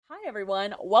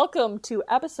everyone. Welcome to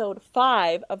episode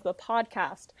 5 of the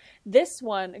podcast. This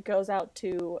one goes out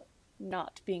to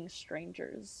not being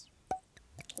strangers.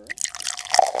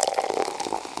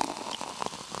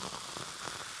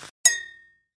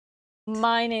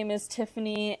 My name is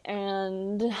Tiffany,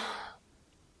 and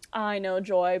I know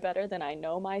Joy better than I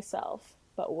know myself,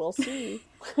 but we'll see.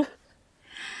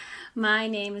 My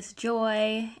name is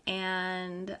Joy,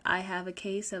 and I have a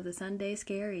case of the Sunday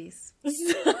scaries.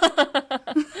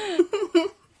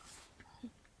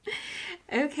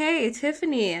 Okay,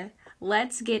 Tiffany,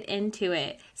 let's get into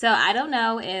it. So I don't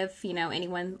know if,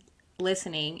 anyone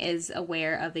listening is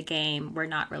aware of the game We're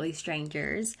Not Really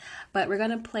Strangers, but we're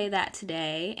going to play that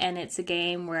today, and it's a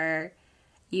game where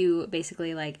you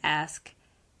basically, ask...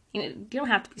 you don't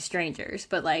have to be strangers,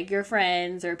 but, your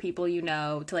friends or people you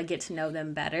know to, get to know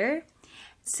them better.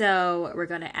 So we're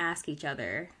going to ask each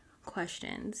other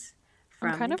questions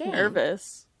from I'm kind the of game.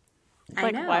 Nervous.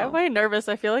 I know. Why am I nervous?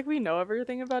 I feel like we know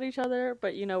everything about each other,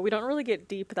 but, we don't really get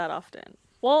deep that often.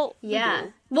 Well, yeah. we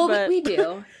do, well, but... we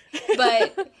do.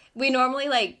 But we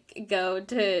normally, go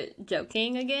to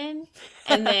joking again,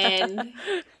 and then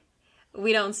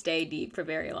we don't stay deep for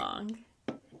very long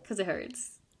because it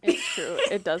hurts. It's true.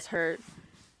 It does hurt.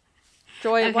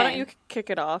 Joy, Okay. Why don't you kick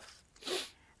it off?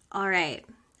 All right.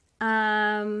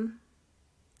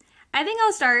 I think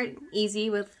I'll start easy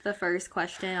with the first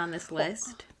question on this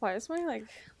list. Why is my,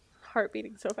 heart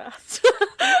beating so fast?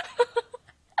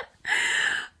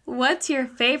 What's your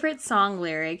favorite song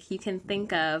lyric you can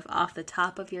think of off the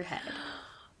top of your head?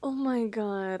 Oh my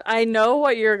god. I know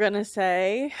what you're gonna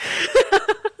say.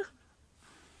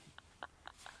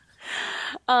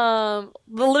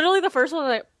 Literally the first one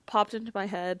that popped into my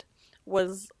head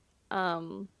was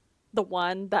the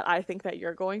one that I think that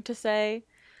you're going to say,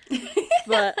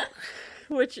 but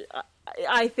which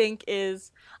I think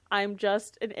is I'm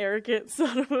just an arrogant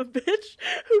son of a bitch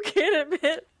who can't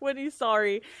admit when he's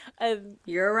sorry. And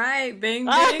you're right, bing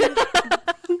bing.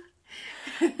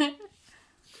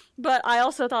 But I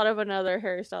also thought of another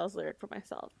Harry Styles lyric for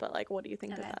myself. But what do you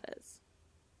think that is?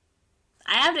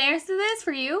 I have to answer this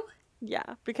for you.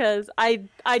 Yeah, because I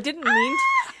didn't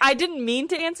mean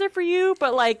to answer for you,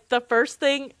 but the first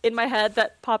thing in my head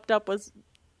that popped up was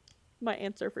my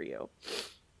answer for you.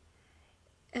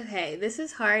 Okay, this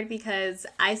is hard because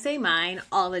I say mine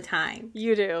all the time.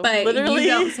 You do. But literally. You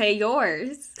don't say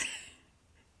yours.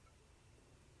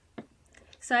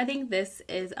 So I think this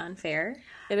is unfair.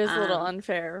 It is a little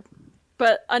unfair.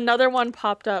 But another one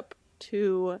popped up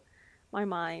to my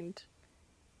mind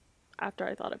after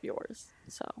I thought of yours.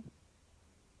 So.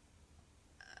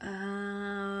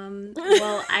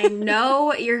 Well, I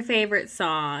know your favorite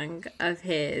song of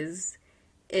his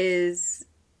is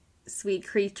Sweet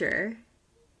Creature.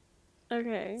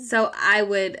 Okay. So I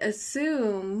would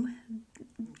assume,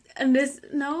 and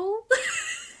no?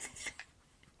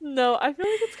 No, I feel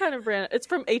like it's kind of random. It's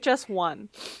from HS1.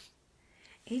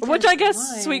 Which I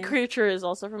guess Sweet Creature is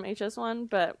also from HS1,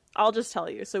 but I'll just tell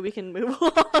you so we can move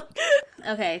along.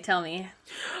 Okay, tell me.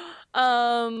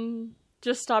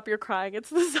 Just stop your crying.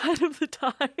 It's the Sign of the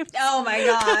Times. Oh my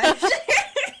gosh.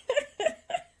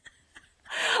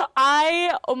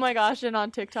 Oh my gosh, and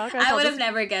on TikTok I would have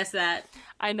never guessed that.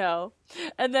 I know.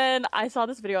 And then I saw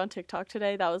this video on TikTok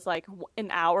today that was an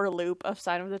hour loop of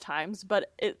Sign of the Times,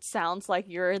 but it sounds like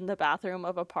you're in the bathroom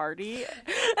of a party.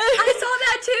 I saw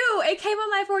that too. It came on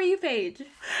my For You page.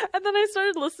 And then I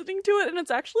started listening to it, and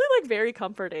it's actually I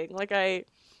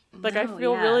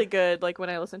feel really good when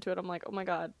I listen to it. I'm like, oh my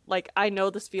god, I know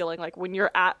this feeling when you're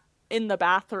in the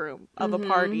bathroom of a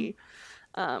party.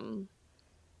 But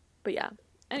yeah.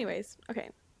 Anyways, okay.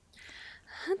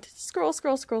 Scroll.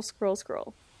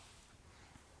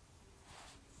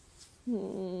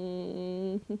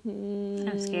 I'm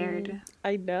scared.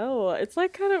 I know. It's I'm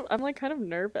kind of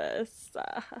nervous.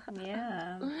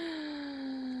 Yeah.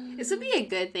 This would be a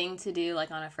good thing to do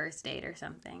on a first date or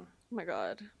something. Oh my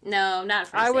god. No, not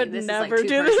first date. I would this never is, too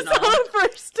do personal. this on a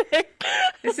first date.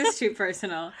 This is too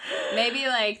personal. Maybe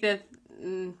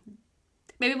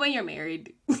maybe when you're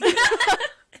married.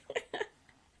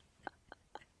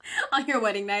 On your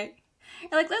wedding night.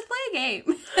 You're let's play a game.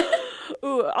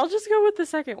 Ooh, I'll just go with the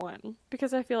second one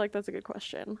because I feel like that's a good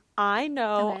question. I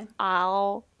know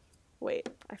Wait,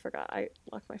 I forgot. I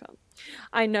locked my phone.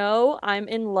 I know I'm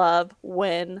in love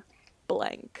when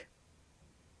blank.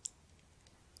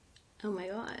 Oh my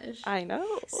gosh. I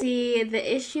know. See,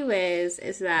 the issue is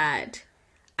that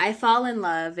I fall in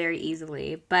love very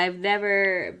easily, but I've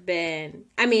never been...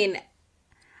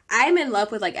 I'm in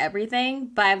love with everything,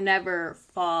 but I've never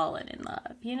fallen in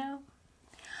love,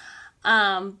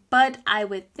 But I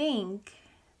would think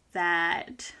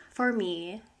that for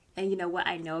me, and you know what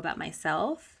I know about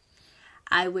myself,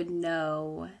 I would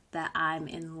know that I'm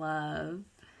in love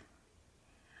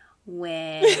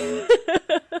when,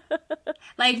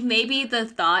 like, maybe the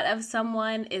thought of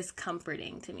someone is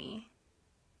comforting to me.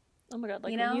 Oh my god,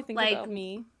 like You when you know, think like, about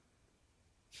me.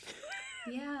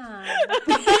 yeah.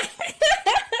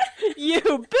 You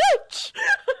bitch!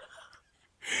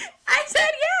 I said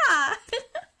yeah.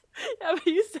 Yeah, but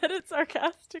you said it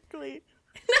sarcastically.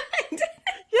 I didn't.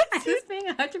 Yes, I was being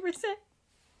 100%.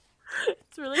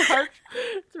 it's really hard.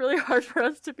 It's really hard for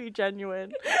us to be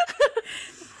genuine.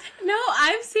 No,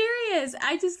 I'm serious.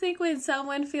 I just think when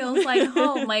someone feels like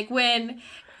home, like when,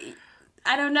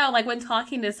 I don't know, like when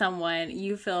talking to someone,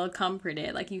 you feel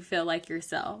comforted, like you feel like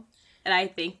yourself. And I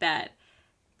think that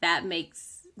that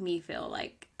makes me feel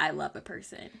like I love a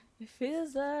person. It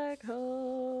feels like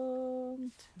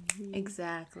home to me.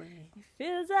 Exactly. It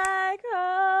feels like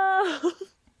home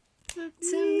to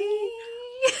To me.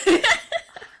 me.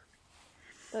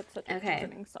 That's such a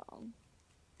comforting song.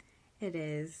 It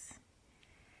is.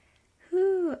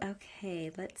 Whew, okay,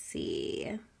 let's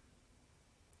see.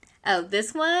 Oh,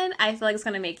 this one I feel like it's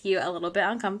going to make you a little bit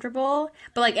uncomfortable,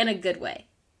 but like in a good way.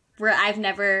 Where I've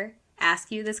never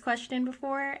asked you this question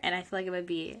before, and I feel like it would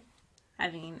be, I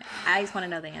mean, I just want to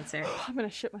know the answer. I'm gonna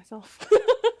shit myself.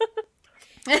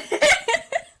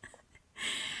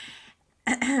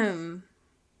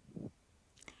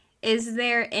 Is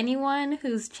there anyone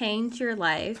who's changed your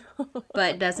life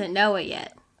but doesn't know it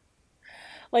yet?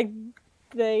 Like,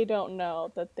 they don't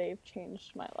know that they've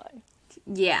changed my life.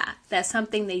 Yeah, that's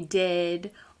something they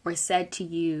did or said to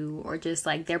you, or just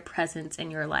like their presence in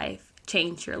your life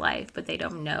changed your life, but they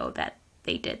don't know that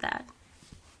they did that.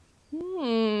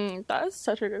 That is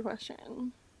such a good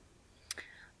question.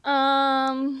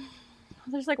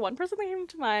 There's like one person that came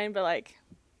to mind, but like,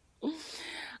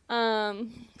 her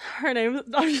name.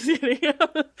 I'm just kidding.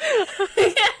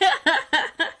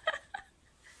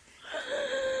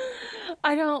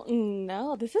 I don't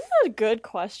know. This is a good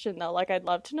question though. Like, I'd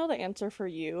love to know the answer for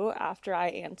you after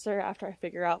I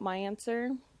figure out my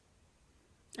answer.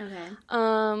 Okay.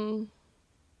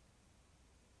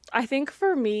 I think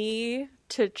for me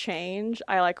to change,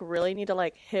 I like really need to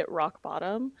like hit rock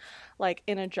bottom, like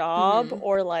in a job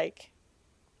or like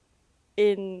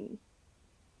in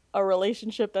a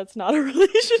relationship that's not a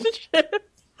relationship.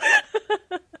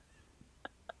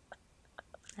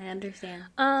 I understand.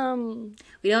 Um,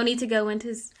 We don't need to go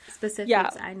into specifics. yeah,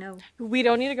 I know. we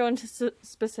don't need to go into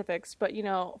specifics, but you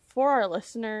know, for our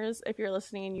listeners, if you're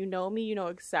listening and you know me, you know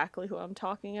exactly who I'm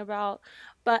talking about.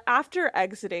 But after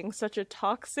exiting such a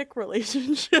toxic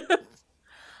relationship,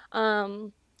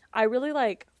 um, I really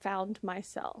like found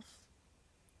myself.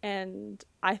 And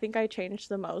I think I changed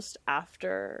the most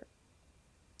after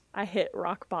I hit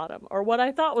rock bottom, or what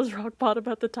I thought was rock bottom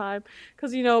at the time.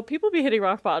 Because, you know, people be hitting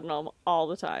rock bottom all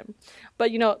the time.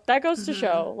 But, you know, that goes to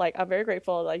show, like, I'm very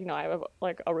grateful that, you know, I have,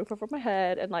 like, a roof over my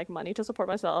head and, like, money to support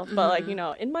myself. But, like, you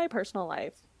know, in my personal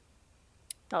life,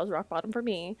 that was rock bottom for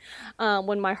me.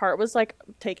 When my heart was, like,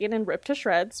 taken and ripped to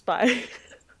shreds by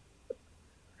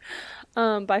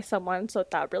someone. So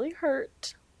that really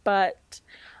hurt. But,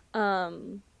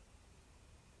 then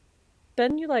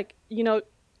you, like, you know,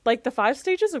 like the 5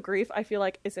 stages of grief, I feel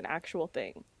like is an actual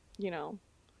thing, you know.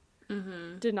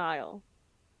 Denial.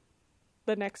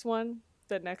 The next one,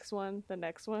 the next one, the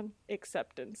next one,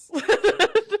 acceptance. I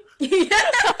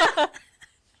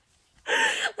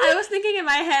was thinking in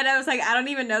my head, I was like, I don't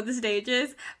even know the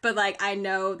stages, but like I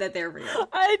know that they're real.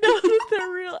 I know that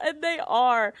they're real, and they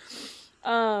are.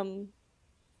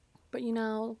 But you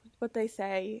know what they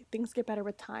say, things get better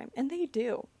with time, and they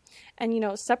do. And you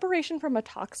know, separation from a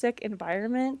toxic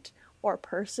environment or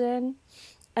person,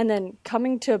 and then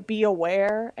coming to be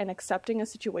aware and accepting a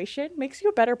situation makes you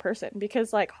a better person,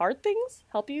 because like hard things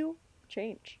help you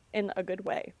change in a good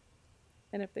way.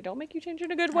 And if they don't make you change in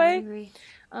a good I would way, agree.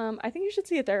 I think you should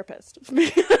see a therapist.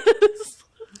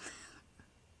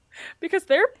 Because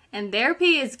they're And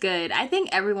therapy is good. I think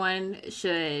everyone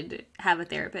should have a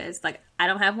therapist. Like, I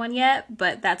don't have one yet,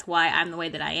 but that's why I'm the way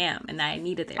that I am and that I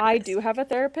need a therapist. I do have a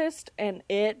therapist, and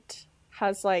it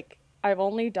has like, I've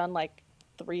only done like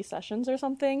 3 sessions or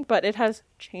something, but it has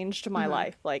changed my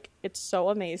life. Like, it's so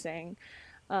amazing.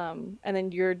 And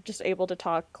then you're just able to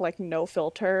talk like no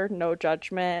filter, no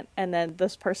judgment, and then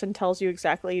this person tells you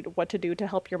exactly what to do to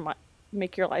help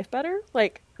make your life better.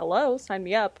 Like, hello, sign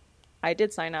me up. I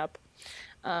did sign up.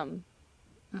 And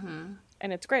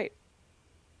it's great.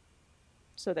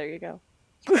 So there you go.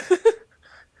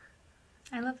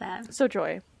 I love that. So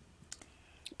Joy,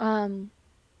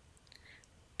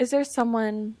 is there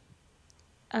someone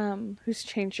who's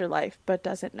changed your life but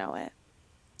doesn't know it?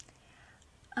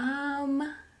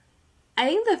 I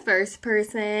think the first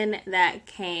person that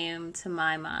came to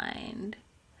my mind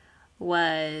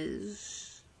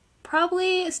was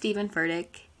probably Stephen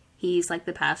Furtick. He's like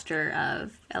the pastor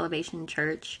of Elevation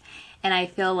Church, and I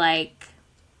feel like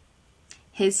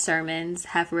his sermons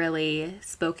have really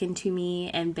spoken to me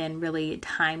and been really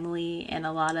timely in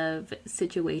a lot of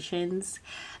situations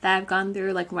that I've gone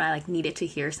through, like when I like needed to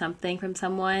hear something from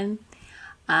someone.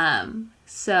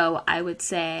 So I would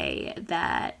say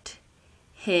that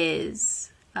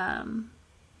his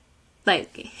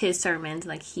like his sermons,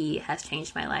 like he has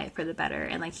changed my life for the better,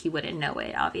 and like he wouldn't know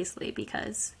it obviously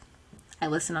because I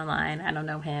listen online. I don't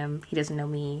know him, he doesn't know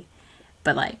me,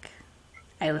 but like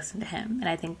I listen to him, and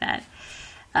I think that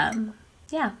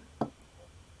yeah, I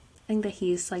think that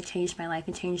he's like changed my life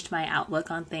and changed my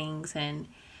outlook on things and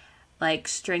like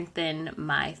strengthened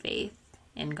my faith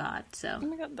in God. So Oh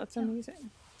my god, that's amazing.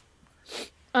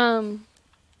 thank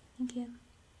you.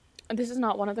 This is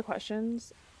not one of the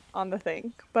questions on the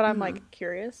thing, but I'm like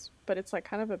curious, but it's like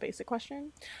kind of a basic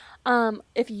question.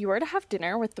 If you were to have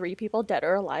dinner with 3 people, dead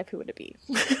or alive, who would it be?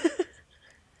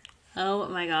 Oh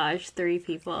my gosh, 3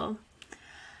 people.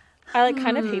 I like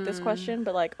kind of hate this question,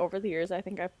 but like over the years I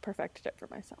think I've perfected it for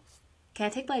myself. Can I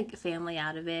take like family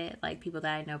out of it? Like people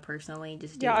that I know personally,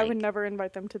 just do Yeah, I like... would never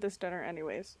invite them to this dinner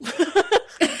anyways.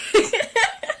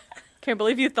 Can't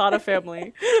believe you thought of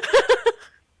family.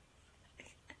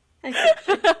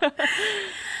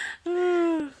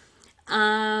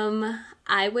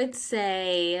 I would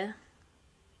say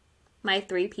my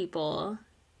 3 people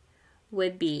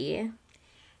would be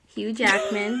Hugh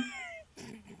Jackman.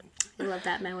 I love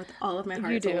that man with all of my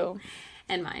heart, You do. soul,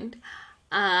 and mind.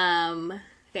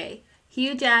 Okay,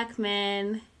 Hugh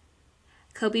Jackman,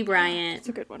 Kobe Bryant. It's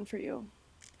a good one for you.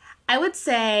 I would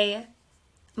say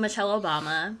Michelle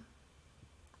Obama,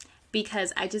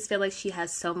 because I just feel like she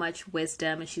has so much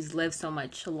wisdom and she's lived so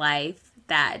much life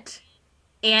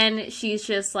and she's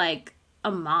just like a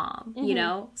mom, you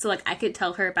know? So like I could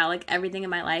tell her about like everything in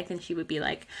my life and she would be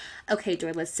like, okay,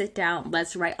 Joy, let's sit down,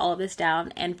 let's write all of this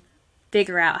down and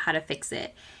figure out how to fix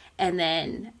it. And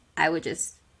then I would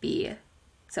just be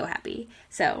so happy.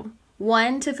 So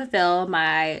 1, to fulfill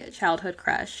my childhood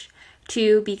crush.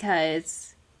 2,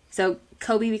 because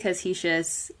Kobe, because he's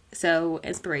just so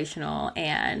inspirational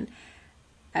and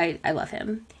I love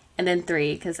him. And then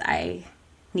 3, because I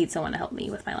need someone to help me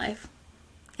with my life.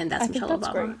 And that's Michelle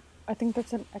Obama. Great. I think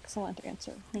that's an excellent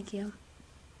answer. Thank you.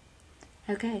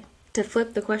 Okay. To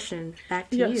flip the question back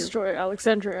to Yes, you. Joy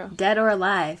Alexandria. Dead or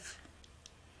alive,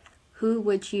 who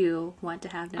would you want to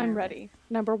have dinner I'm with? ready.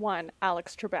 Number 1,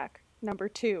 Alex Trebek. Number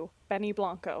 2, Benny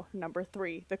Blanco. Number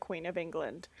 3, the Queen of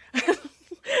England.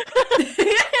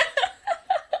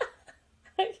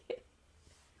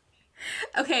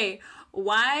 Okay,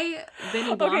 why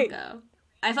Benny Blanco? Okay.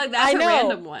 I feel like that's a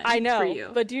random one I know, for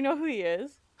you. but do you know who he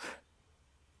is?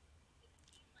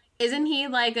 Isn't he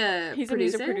like a He's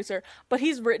producer? a music producer, but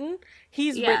he's written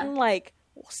like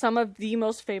some of the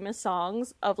most famous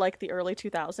songs of like the early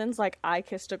 2000s, like I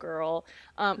Kissed a Girl,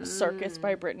 Circus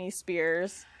by Britney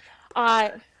Spears.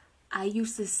 I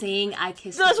used to sing I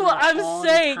Kissed a That's Girl what I'm all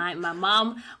saying. the time. My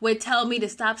mom would tell me to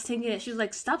stop singing it. She was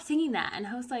like, stop singing that. And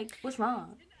I was like, what's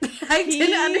wrong? I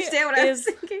didn't understand what I was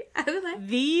singing. I was like...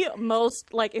 The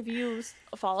most, like, if you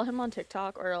follow him on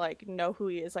TikTok or like know who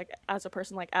he is like as a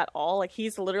person like at all, like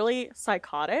he's literally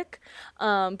psychotic.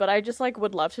 But I just like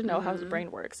would love to know how his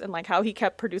brain works and like how he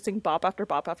kept producing bop after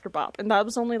bop after bop, and that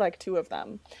was only like 2 of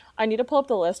them. I need to pull up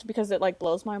the list because it like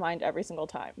blows my mind every single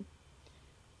time.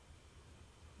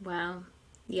 Wow.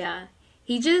 Yeah.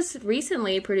 He just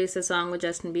recently produced a song with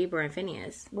Justin Bieber and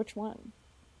Phineas. Which one?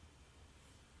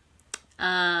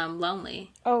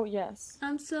 Lonely. Oh yes.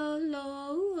 I'm so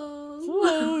Lonely.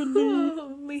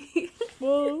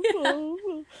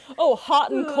 Oh,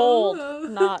 Hot and Cold,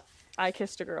 not I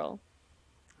Kissed a Girl.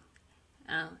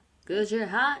 Oh, 'cause you're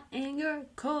hot and you're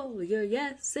cold, you're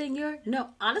yes and you're no.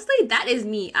 Honestly, that is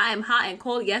me. I am hot and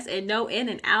cold, yes and no, in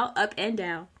and out, up and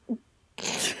down.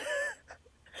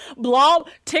 Blah,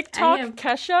 TikTok, I am.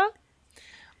 Kesha.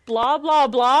 Blah, blah,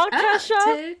 blah,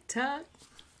 Kesha. TikTok.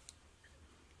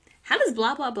 How does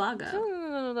blah blah blah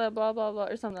go? Blah, blah, blah,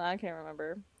 or something. I can't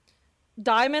remember.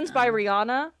 Diamonds by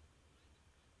Rihanna.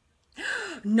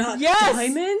 Not Yes!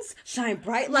 diamonds shine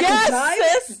bright like Yes, a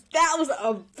diamond. sis! That was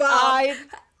a bop.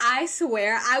 I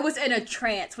swear, I was in a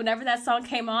trance whenever that song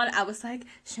came on. I was like,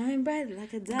 shine bright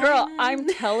like a diamond. Girl, I'm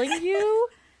telling you,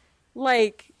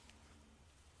 like,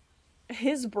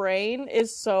 his brain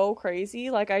is so crazy.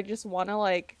 Like, I just want to,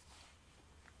 like...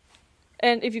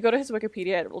 And if you go to his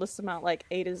Wikipedia, it lists him out, like,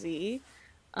 A to Z.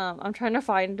 I'm trying to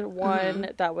find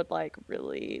one that would like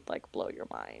really like blow your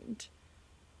mind.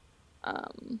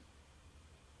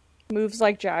 Moves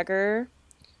Like Jagger.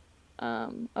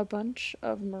 A bunch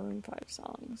of Maroon 5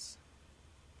 songs.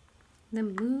 The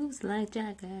moves like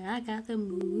Jagger. I got the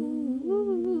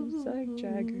moves like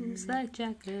Jagger. Moves like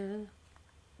Jagger.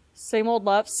 Same Old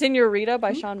Love. Senorita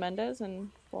by Shawn Mendes and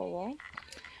blah blah.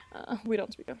 We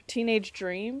don't speak of. Teenage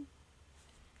Dream.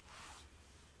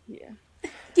 Yeah.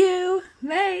 You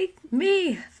make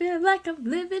me feel like I'm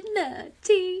living a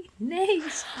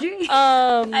teenage dream.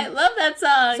 I love that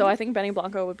song. So I think Benny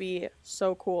Blanco would be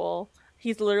so cool.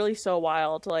 He's literally so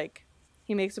wild. Like,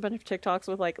 he makes a bunch of TikToks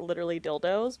with like literally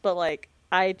dildos, but like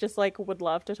I just like would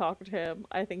love to talk to him.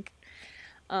 I think,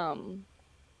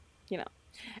 you know,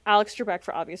 Alex Trebek,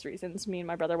 for obvious reasons. Me and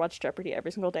my brother watched Jeopardy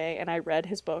every single day, and I read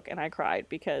his book and I cried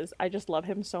because I just love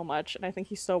him so much, and I think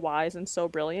he's so wise and so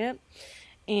brilliant.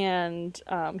 And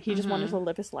he just wanted to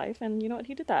live his life, and you know what,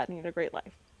 he did that, and he had a great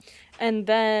life. And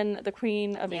then the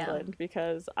Queen of England,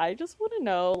 because I just want to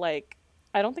know, like,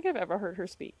 I don't think I've ever heard her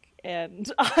speak,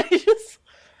 and I just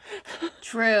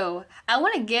True. I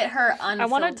want to get her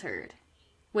unfiltered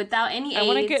without any aids. I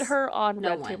want to get her on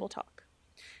Red one. Table Talk,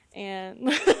 and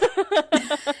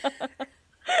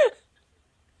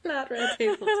not Red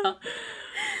Table Talk.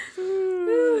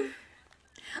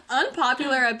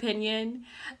 Unpopular opinion,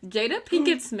 Jada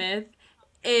Pinkett Smith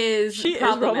is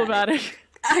problematic.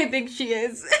 I think she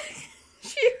is.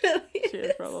 She really is. She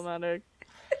is problematic.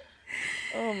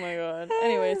 Oh my god.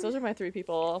 Anyways, those are my 3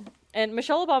 people. And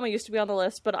Michelle Obama used to be on the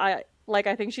list, but I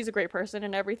think she's a great person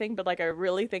and everything, but like I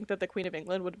really think that the Queen of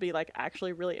England would be like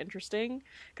actually really interesting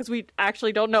because we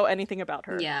actually don't know anything about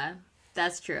her. Yeah,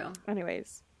 that's true.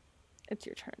 Anyways, it's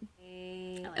your turn.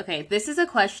 Okay, this is a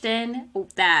question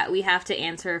that we have to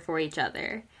answer for each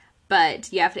other,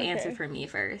 but you have to answer for me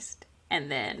first, and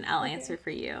then I'll answer for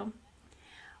you.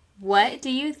 What do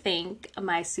you think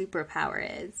my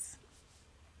superpower is?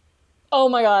 Oh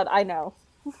my god, I know.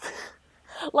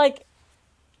 like,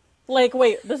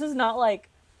 wait, this is not like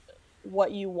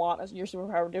what you want as your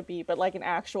superpower to be, but like an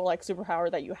actual like superpower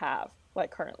that you have,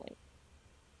 like currently.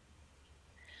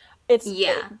 It's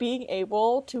being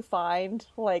able to find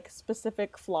like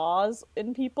specific flaws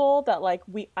in people that like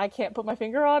I can't put my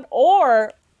finger on,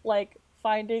 or like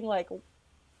finding like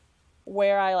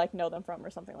where I like know them from or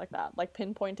something like that. Like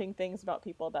pinpointing things about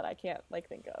people that I can't like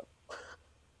think of.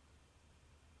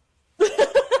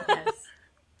 Yes.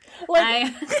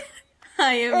 Like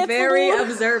I am very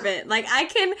observant. Like I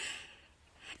can.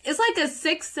 It's like a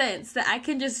sixth sense that I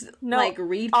can just like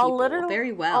read people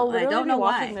very well. And I don't know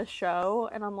why. Watching this show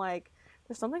and I'm like,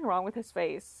 there's something wrong with his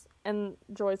face, and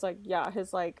Joy's like, yeah,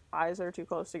 his like eyes are too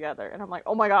close together, and I'm like,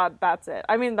 oh my god, that's it.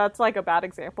 I mean, that's like a bad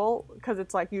example because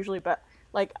it's like usually, but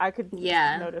like I could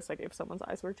notice like if someone's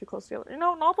eyes were too close together. You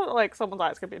know, not that like someone's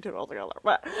eyes could be too close together,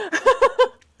 but.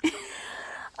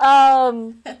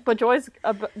 But Joy's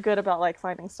good about like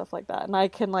finding stuff like that, and I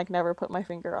can like never put my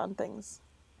finger on things.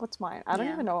 What's mine? I don't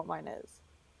even know what mine is,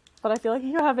 but I feel like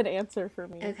you have an answer for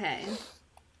me. Okay,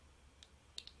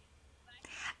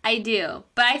 I do,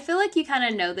 but I feel like you kind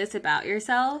of know this about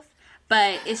yourself,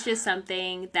 but it's just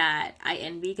something that I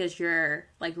envy because you're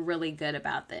like really good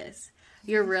about this.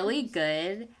 You're really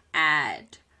good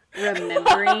at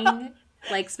remembering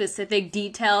like specific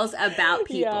details about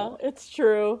people. Yeah, it's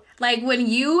true. Like when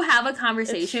you have a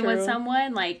conversation with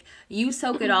someone, like you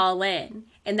soak it all in,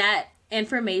 and that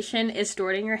information is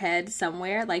stored in your head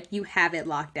somewhere. Like you have it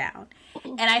locked down,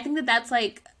 and I think that that's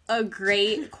like a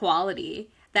great quality.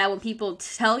 That when people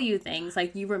tell you things,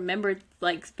 like you remember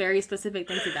like very specific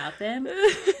things about them,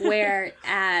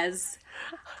 whereas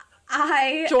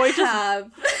Joy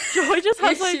just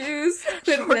has issues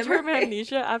like short-term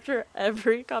amnesia after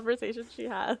every conversation she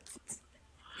has.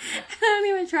 I don't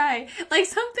even try. Like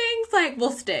some things like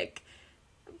will stick,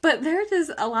 but there are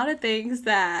just a lot of things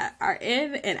that are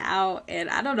in and out, and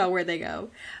I don't know where they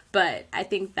go. But I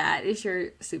think that is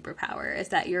your superpower, is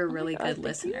that you're a really good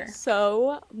listener. Thank you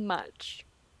so much.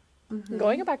 Mm-hmm.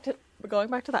 Going back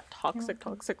to that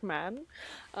toxic man.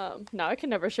 Now I can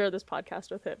never share this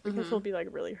podcast with him because he'll be like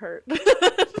really hurt.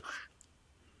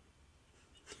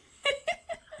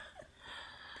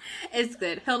 It's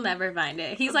good. He'll never find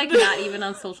it. He's like not even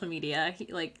on social media.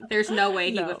 There's no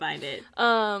way he would find it.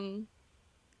 Oh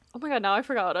my god, now I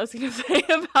forgot what I was gonna say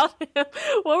about him.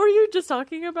 What were you just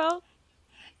talking about?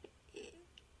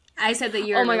 I said that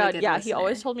you're a really good listener. He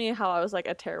always told me how I was like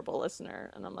a terrible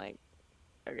listener, and I'm like,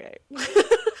 okay.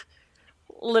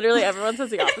 Literally everyone says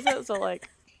the opposite, so like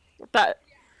that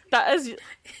is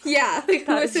like,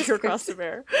 that is your cross to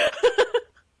bear.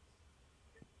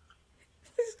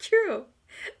 It's true.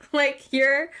 Like,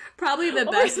 you're probably the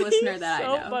best listener that I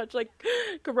know. So much. Like,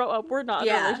 grow up. We're not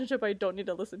in a relationship. I don't need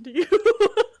to listen to you.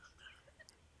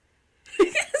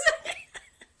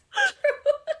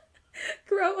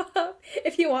 Grow up.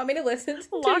 If you want me to listen to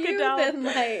Lock you, it down. then,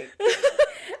 like,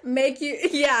 make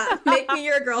me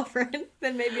your girlfriend.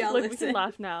 Then maybe I'll Like, listen. we can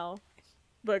laugh now.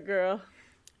 But, girl,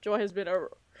 Joy has been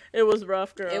it was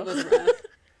rough, girl. It was rough.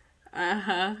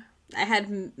 Uh-huh. I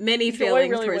had many feelings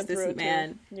really towards this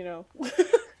man. Too, you know.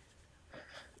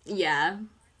 Yeah.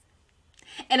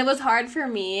 And it was hard for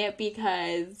me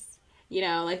because, you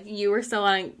know, like, you were still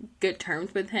on good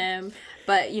terms with him.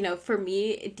 But, you know, for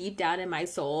me, deep down in my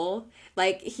soul,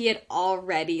 like, he had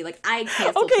already, like, I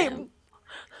canceled him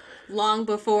long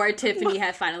before Tiffany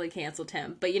had finally canceled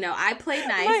him. But, you know, I played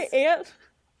nice. My aunt...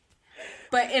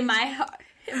 But in my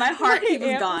heart, he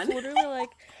was gone. Was literally like,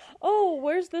 oh,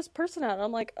 where's this person at? And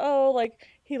I'm like, oh, like,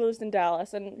 he lives in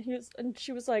Dallas. And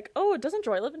she was like, oh, doesn't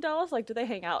Joy live in Dallas? Like, do they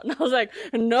hang out? And I was like,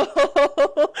 no,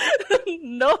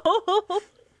 no.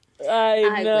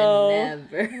 I know.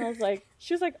 Would never. And I was like,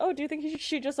 she was like, oh, do you think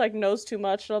she just, like, knows too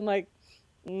much? And I'm like,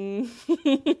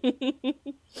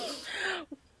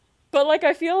 But, like,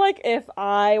 I feel like if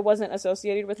I wasn't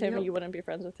associated with him, you wouldn't be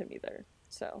friends with him either.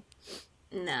 So.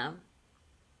 No.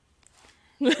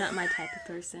 Not my type of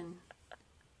person.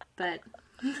 But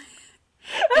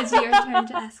it's your turn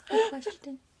to ask the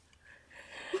question.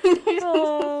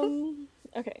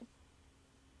 Okay.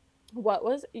 What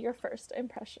was your first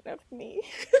impression of me?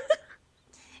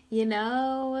 You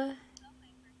know,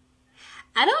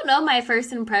 I don't know my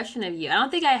first impression of you. I don't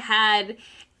think I had.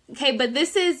 Okay, but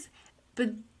this is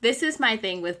my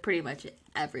thing with pretty much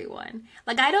everyone.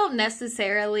 Like, I don't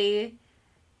necessarily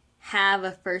have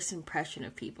a first impression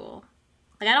of people.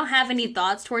 Like, I don't have any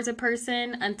thoughts towards a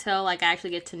person until, like, I actually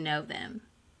get to know them.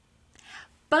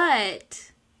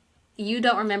 But you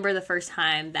don't remember the first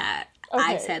time that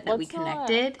I said that we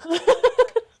connected.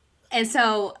 And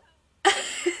so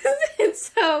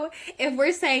if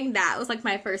we're saying that was, like,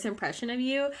 my first impression of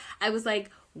you, I was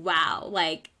like, wow,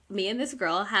 like, me and this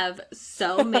girl have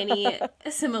so many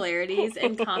similarities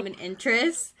and common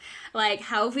interests. Like,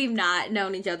 how have we not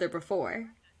known each other before?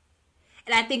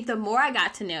 And I think the more I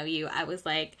got to know you, I was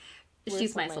like,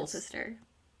 she's my soul sister.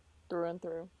 Through and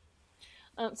through.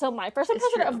 So my first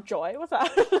impression of Joy was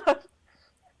that...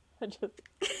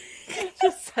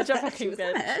 just such a fucking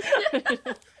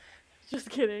bitch. Just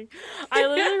kidding. I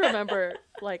literally remember,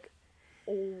 like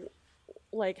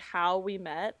how we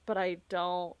met, but I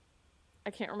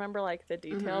can't remember, like, the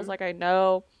details. Like, I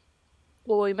know,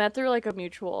 well, we met through, like, a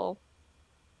mutual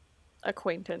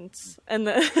acquaintance. And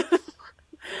then...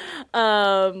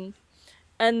 and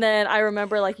then I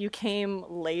remember, like, you came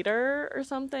later or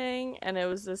something, and it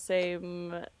was the same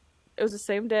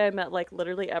day I met, like,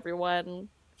 literally everyone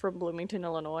from Bloomington,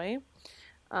 Illinois.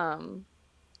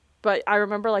 But I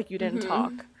remember, like, you didn't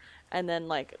talk, and then,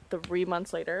 like, 3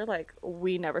 months later, like,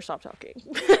 we never stopped talking.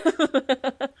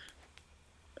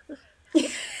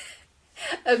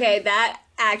 Okay, that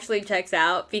actually checks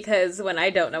out, because when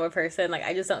I don't know a person, like,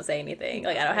 I just don't say anything.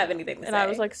 Like, I don't have anything to say. And I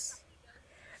was like...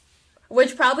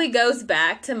 Which probably goes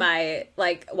back to my,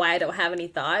 like, why I don't have any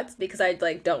thoughts, because I,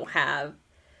 like, I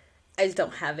just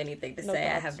don't have anything to say.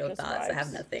 I have no thoughts. Vibes. I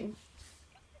have nothing.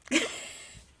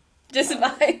 Just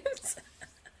vibes.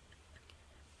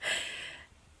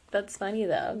 That's funny,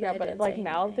 though. Yeah, but, like,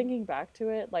 now thinking back to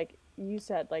it, like, you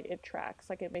said, like, it tracks.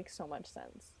 Like, it makes so much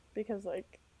sense. Because,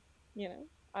 like, you know,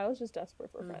 I was just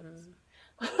desperate for friends.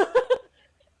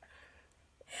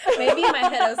 Maybe in my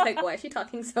head I was like, why is she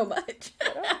talking so much?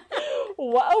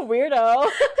 What a weirdo.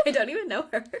 I don't even know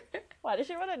her. Why does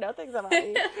she want to know things about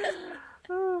me?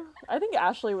 I think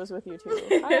Ashley was with you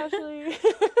too. Hi, Ashley.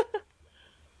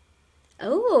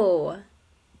 Oh,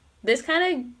 this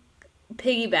kind of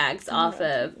piggybacks off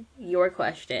of your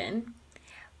question.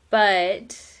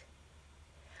 But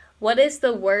what is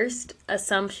the worst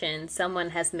assumption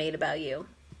someone has made about you?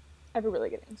 I have a really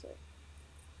good answer.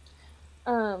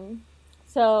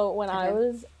 So when I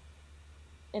was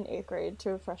in 8th grade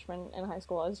to a freshman in high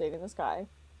school, I was dating this guy.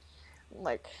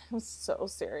 Like, I was so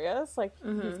serious. Like,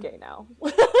 he's gay now.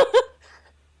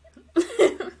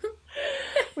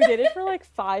 We dated for, like,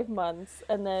 5 months,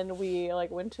 and then we,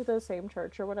 like, went to the same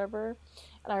church or whatever.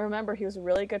 And I remember he was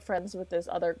really good friends with this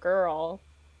other girl.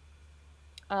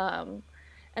 And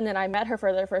then I met her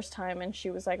for the first time, and she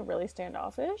was, like, really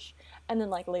standoffish. And then,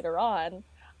 like, later on,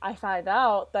 I find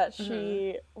out that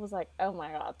she was like, oh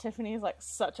my god, Tiffany's, like,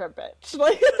 such a bitch.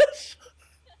 Like,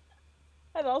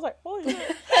 and I was like, holy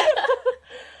shit.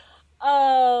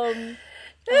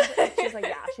 She was like,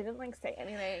 yeah, she didn't, like, say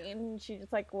anything, and she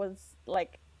just, like, was,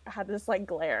 like, had this like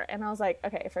glare, and I was like,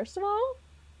 okay, first of all,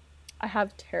 I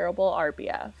have terrible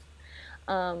RBF.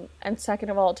 And second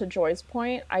of all, to Joy's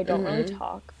point, I don't really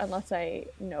talk unless I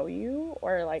know you,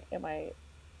 or like, am I,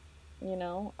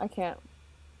 I can't,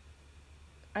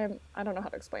 I don't know how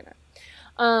to explain it.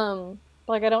 But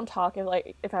like, I don't talk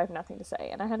if I have nothing to say,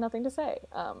 and I had nothing to say.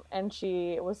 And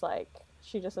she was like,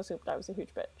 she just assumed I was a huge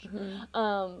bitch.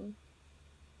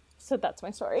 So that's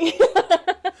my story.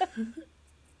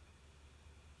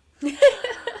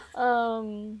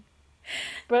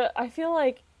 But I feel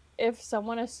like if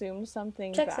someone assumed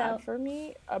something Checks bad out. for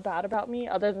me, bad about me,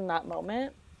 other than that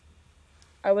moment,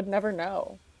 I would never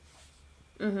know.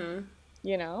 You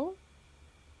know?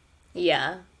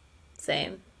 Yeah,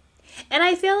 same. And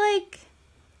I feel like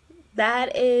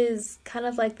that is kind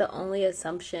of like the only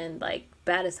assumption, like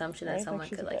bad assumption that Right? Like, someone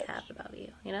she's could a like bitch. have about you,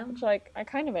 you know? Which, like, I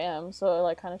kind of am, so it,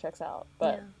 like, kind of checks out.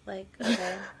 But, Yeah, like,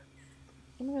 okay.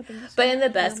 oh my god, thank you so But much. in the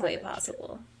You're best my way bitch, too.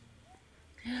 possible.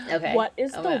 Okay. What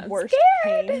is Oh, the I'm worst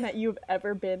scared. pain that you've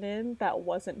ever been in that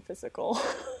wasn't physical?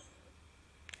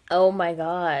 Oh my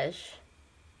gosh.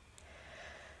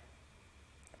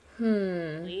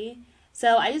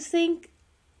 So I just think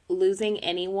losing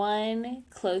anyone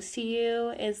close to you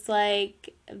is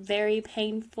like very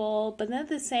painful, but then at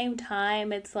the same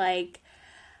time, it's like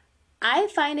I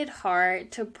find it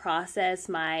hard to process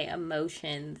my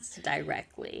emotions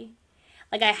directly.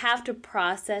 Like I have to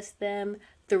process them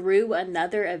through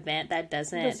another event that This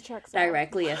doesn't checks out.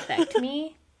 directly affect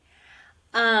me.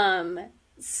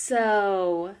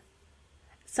 So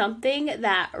something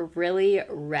that really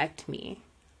wrecked me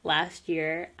last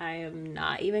year, I am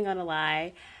not even gonna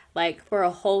lie, like for a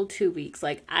whole 2 weeks,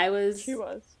 like She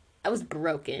was. I was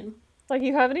broken. Like,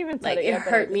 you haven't even said Like it it yet, but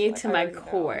I hurt just, me like, to I my already know.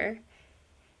 core.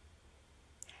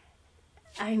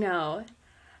 I know.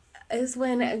 It's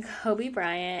when Kobe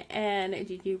Bryant and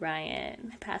Gigi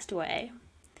Bryant passed away.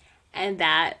 And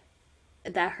that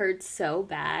hurts so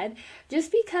bad.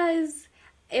 Just because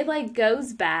it like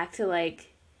goes back to like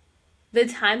the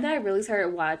time that I really started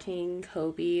watching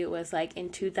Kobe was like in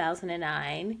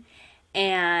 2009.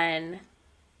 And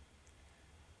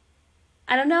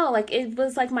I don't know, like it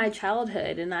was like my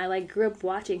childhood, and I like grew up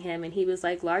watching him, and he was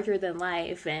like larger than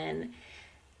life, and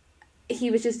he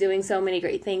was just doing so many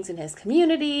great things in his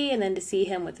community. And then to see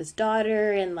him with his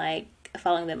daughter and like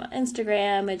following them on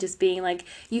Instagram and just being like,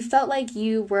 you felt like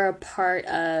you were a part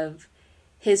of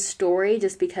his story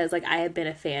just because like I had been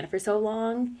a fan for so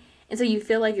long. And so you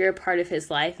feel like you're a part of his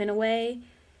life in a way,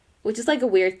 which is like a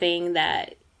weird thing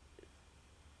that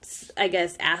I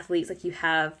guess athletes, like you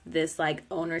have this like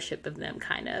ownership of them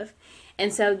kind of.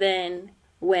 And so then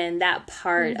when that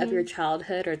part of your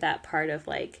childhood, or that part of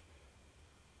like,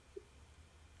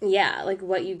 yeah, like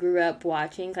what you grew up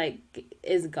watching like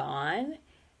is gone,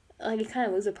 like you kind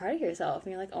of lose a part of yourself,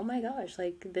 and you're like, oh my gosh,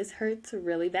 like this hurts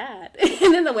really bad.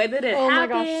 And then the way that it Oh my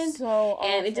happened, gosh, so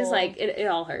and it just awful. like it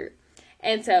all hurt.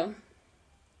 And so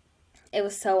it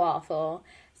was so awful.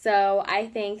 So I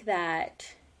think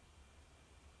that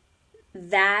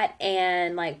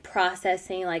and like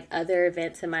processing like other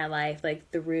events in my life like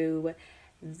through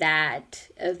that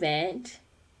event,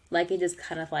 like it just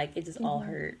kind of like it just all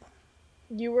hurt.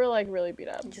 You were, like, really beat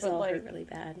up. It just But, all like, hurt really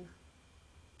bad.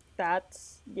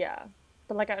 that's, yeah.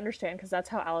 But, like, I understand, because that's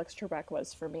how Alex Trebek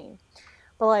was for me.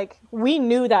 But, like, we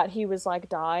knew that he was, like,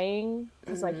 dying,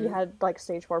 because, like, he had, like,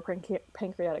 stage 4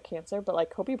 pancreatic cancer. But, like,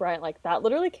 Kobe Bryant, like, that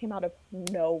literally came out of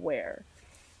nowhere.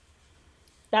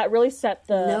 That really set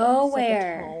the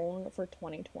Nowhere. tone for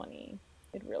 2020.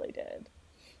 It really did.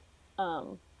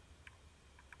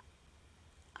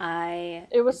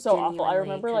 It was so awful. I genuinely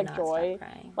remember, could like, not Joy, stop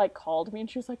crying. like, called me, and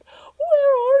she was like,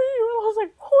 where are you? And I was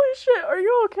like, holy shit, are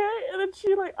you okay? And then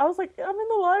she, like, I was like, I'm in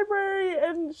the library.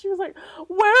 And she was like,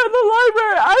 where in the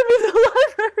library? I'm in the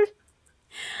library.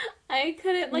 I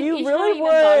couldn't, like, You each time I really even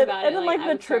thought would. about And it, then, like, like, I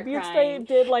the would start tributes they crying.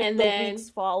 did, like, And the then, weeks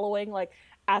following, like,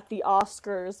 at the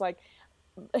Oscars, like,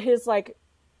 his, like,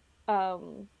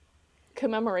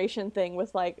 commemoration thing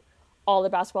with, like, all the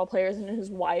basketball players and his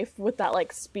wife with that,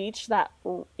 like, speech that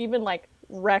even, like,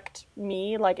 wrecked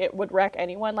me. Like, it would wreck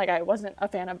anyone. Like, I'm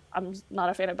not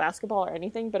a fan of basketball or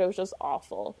anything, but it was just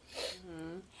awful.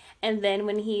 and then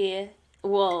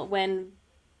when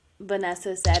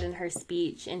Vanessa said in her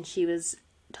speech, and she was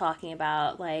talking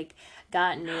about like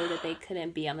God knew that they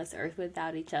couldn't be on this earth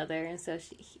without each other, and so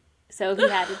he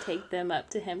had to take them up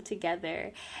to him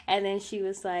together. And then she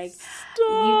was like,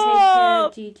 you take care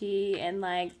of Stop! Gigi, and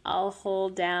like I'll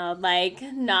hold down like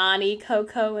Nani,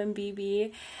 Coco, and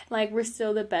BB. Like we're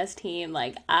still the best team.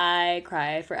 Like I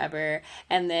cried forever.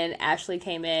 And then Ashley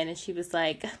came in and she was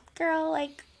like, girl,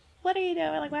 like what are you doing?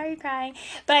 Like, why are you crying?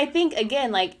 But I think,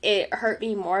 again, like, it hurt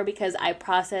me more because I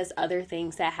processed other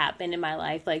things that happened in my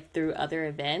life, like, through other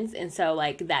events. And so,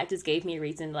 like, that just gave me a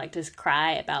reason to, like, just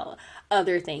cry about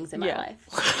other things in my life.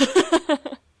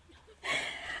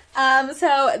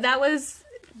 So that was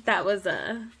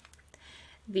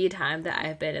the time that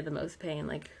I've been in the most pain,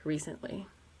 like, recently.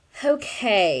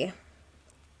 Okay.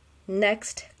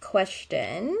 Next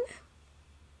question.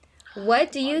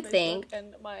 What do you think?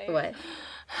 And What?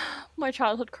 My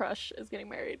childhood crush is getting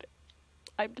married.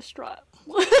 I'm distraught.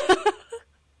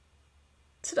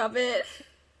 Stop it.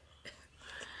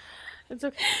 It's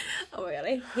okay. Oh my god,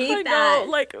 I hate that.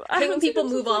 Know, like, I hate when people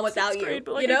move on without you. Grade,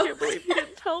 but, like, you know? I can't believe you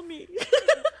didn't tell me.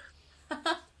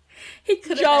 He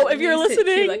could have Joe, if you're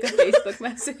listening, like a Facebook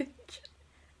message.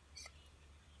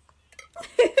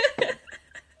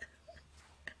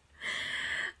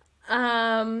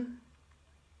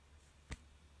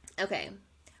 Okay.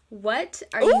 What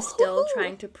are you still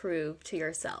trying to prove to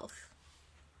yourself?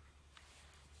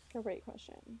 Great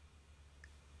question.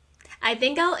 I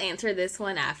think I'll answer this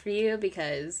one after you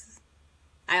because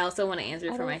I also want to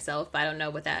answer for myself, but I don't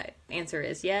know what that answer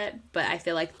is yet. But I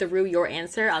feel like through your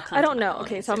answer, I'll come. I don't know.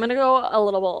 Okay, so I'm gonna go a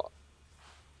little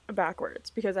backwards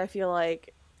because I feel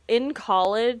like in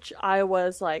college I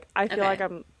was like, I feel like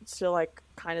I'm still like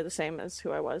kind of the same as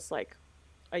who I was like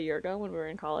a year ago when we were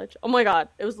in college. Oh my god,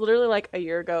 it was literally like a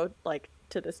year ago, like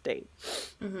to this date.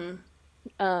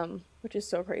 Which is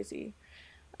so crazy.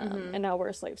 And now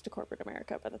we're slaves to corporate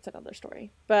America, but that's another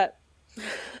story. But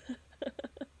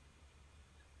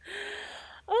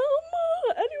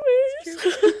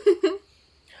anyways,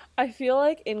 I feel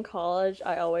like in college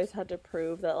I always had to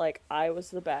prove that like I was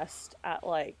the best at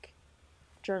like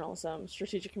journalism,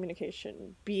 strategic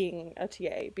communication, being a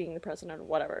TA, being the president, or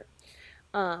whatever.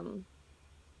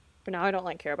 But now I don't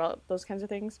like care about those kinds of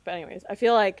things. But anyways, I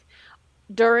feel like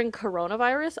during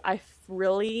coronavirus, I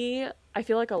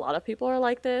feel like a lot of people are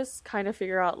like this, kind of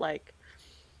figure out like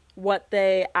what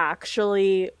they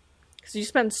actually, because you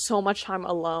spend so much time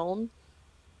alone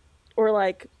or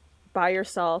like by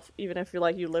yourself, even if you're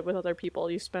like you live with other people,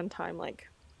 you spend time like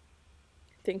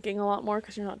thinking a lot more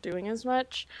because you're not doing as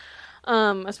much,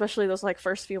 especially those like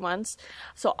first few months.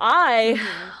 So I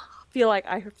feel like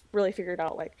I really figured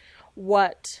out like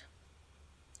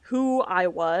who I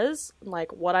was,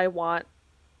 like what I want,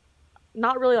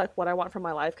 not really like what I want from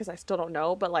my life because I still don't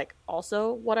know, but like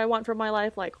also what I want from my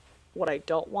life, like what I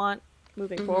don't want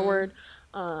moving forward.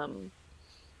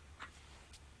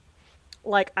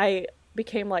 Like I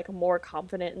became like more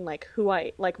confident in like who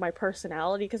I like, my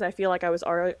personality, because I feel like I was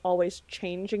always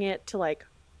changing it to like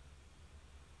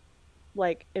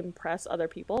impress other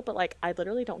people, but like I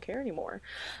literally don't care anymore.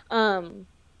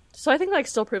 So I think like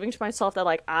still proving to myself that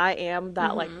like I am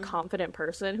that like confident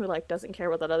person who like doesn't care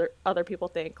what other people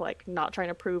think, like not trying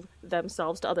to prove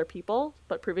themselves to other people,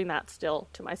 but proving that still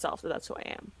to myself that that's who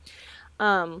I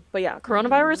am. But yeah,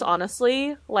 coronavirus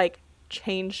honestly like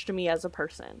changed me as a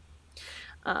person.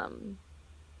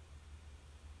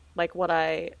 Like what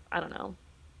I don't know,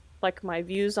 like my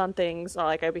views on things,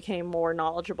 like I became more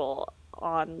knowledgeable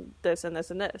on this and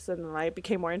this and this, and I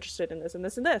became more interested in this and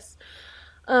this and this.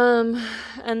 And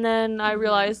then I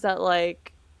realized that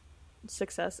like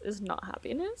success is not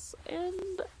happiness,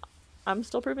 and I'm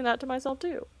still proving that to myself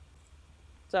too.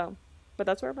 So, but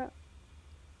that's where I'm at.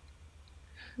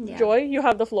 Yeah. Joy, you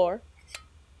have the floor.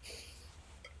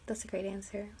 That's a great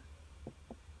answer.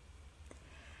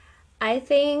 I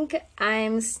think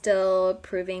I'm still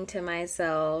proving to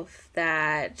myself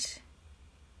that,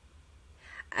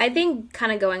 I think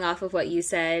kind of going off of what you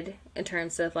said in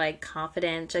terms of like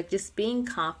confidence, like just being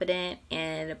confident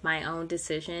in my own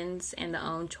decisions and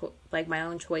my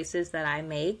own choices that I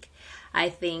make. I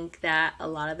think that a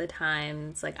lot of the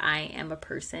times, like I am a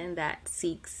person that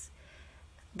seeks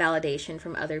validation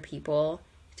from other people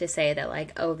to say that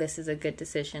like, oh, this is a good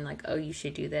decision. Like, oh, you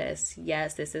should do this.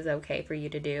 Yes, this is okay for you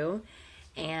to do.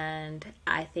 And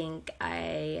I think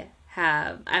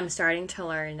I'm starting to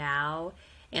learn now,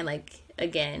 and like,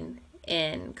 again,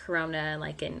 in Corona and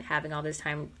like in having all this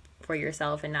time for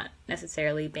yourself and not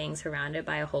necessarily being surrounded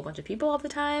by a whole bunch of people all the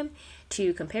time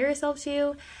to compare yourself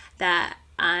to, that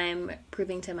I'm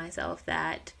proving to myself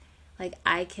that like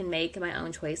I can make my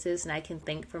own choices and I can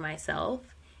think for myself,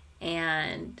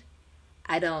 and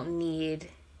I don't need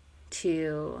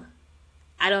the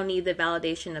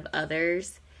validation of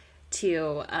others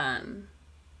to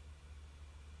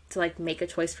like make a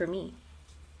choice for me.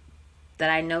 That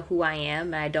I know who I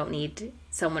am and I don't need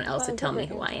someone else to tell me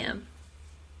who I am.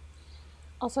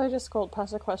 Also, I just scrolled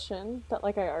past a question that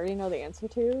like I already know the answer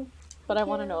to, but I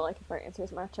want to know like if our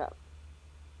answers match up.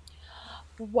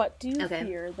 What do you Okay.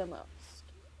 fear the most?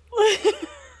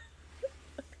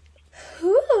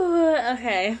 Ooh,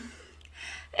 okay.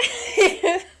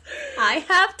 I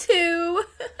have two.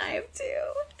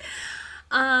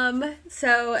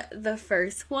 So the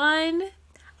first one,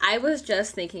 I was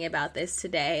just thinking about this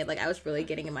today. Like, I was really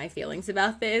getting in my feelings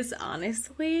about this,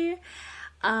 honestly.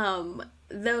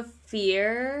 The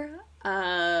fear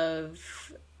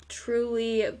of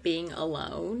truly being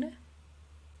alone.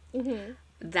 Mm-hmm.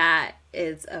 That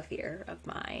is a fear of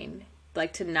mine.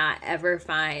 Like, to not ever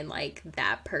find, like,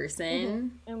 that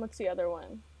person. And what's the other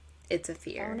one? It's a I want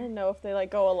fear. to know if they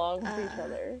like go along with each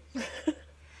other.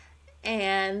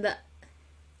 And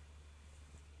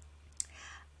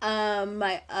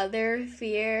my other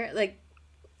fear, like,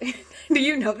 do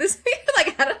you know this fear?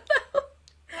 Like, I don't know.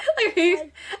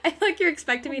 Like, I feel like you're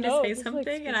expecting me to say just, like,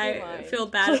 something, and speak your I mind. feel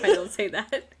bad if I don't say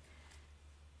that.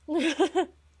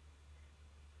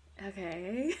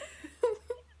 Okay.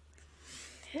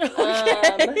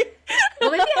 Okay.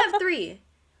 Well, maybe I have three.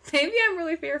 Maybe I'm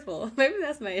really fearful. Maybe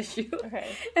that's my issue. Okay.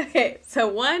 Okay, so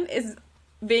one is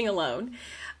being alone.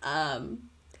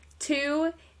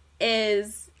 Two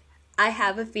is I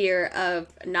have a fear of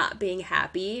not being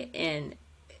happy in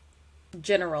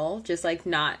general, just like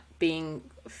not being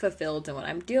fulfilled in what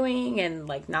I'm doing and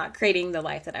like not creating the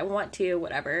life that I want to,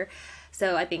 whatever.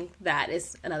 So I think that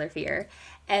is another fear.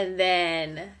 And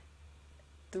then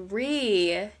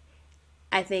three,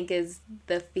 I think, is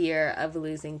the fear of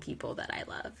losing people that I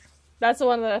love. That's the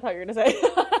one that I thought you were going to say.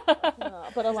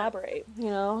 But elaborate.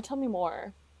 Tell me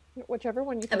more. Whichever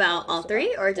one you feel About all strongest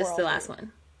three about, or just all the last three.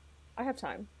 one? I have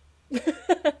time.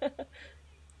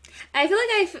 I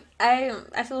feel like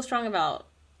I feel strong about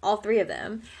all three of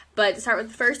them. But to start with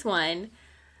the first one,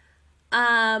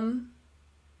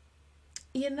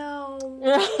 you know,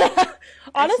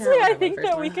 Honestly, I my think first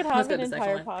that one. we could Let's have go an to the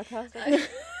second entire one. podcast.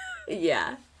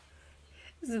 Yeah.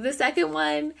 So the second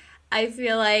one, I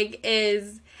feel like,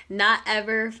 is not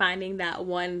ever finding that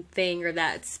one thing or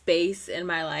that space in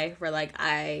my life where like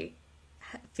I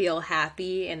feel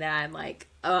happy and that I'm like,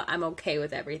 oh, I'm okay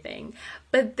with everything.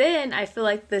 But then I feel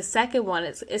like the second one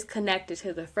is connected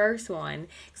to the first one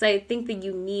because I think that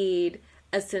you need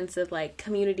a sense of like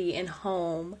community and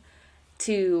home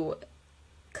to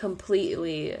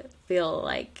completely feel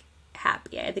like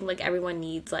happy. I think like everyone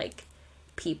needs like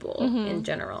people in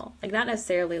general. Like not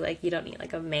necessarily like you don't need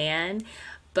like a man,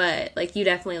 but like you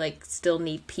definitely like still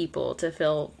need people to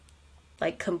feel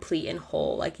like complete and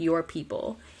whole, like your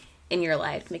people in your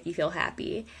life to make you feel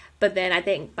happy. But then I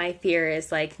think my fear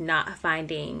is like not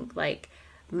finding like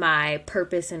my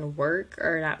purpose in work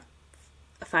or not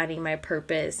finding my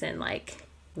purpose in like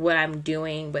what I'm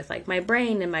doing with like my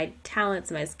brain and my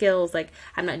talents and my skills. Like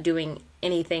I'm not doing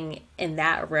anything in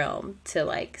that realm to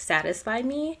like satisfy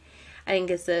me. I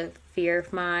think it's a fear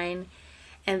of mine.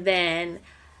 And then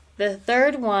the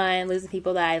third one, losing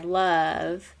people that I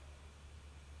love,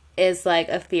 is like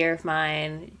a fear of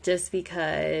mine just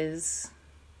because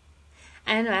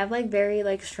I don't know, I have like very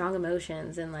like strong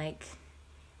emotions and like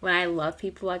when I love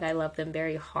people, like I love them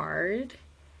very hard.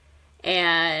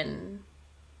 And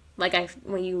like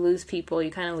when you lose people,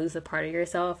 you kind of lose a part of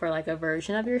yourself or like a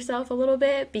version of yourself a little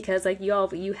bit because like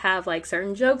you have like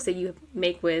certain jokes that you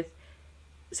make with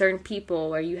certain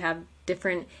people or you have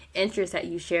different interests that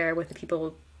you share with the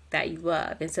people that you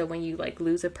love. And so when you like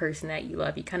lose a person that you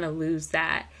love, you kind of lose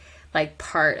that like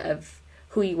part of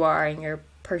who you are and your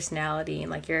personality and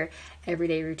like your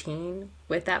everyday routine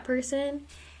with that person.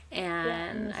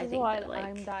 And this I is think why that like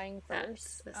I'm dying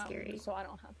first, that's scary. so I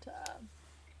don't have to.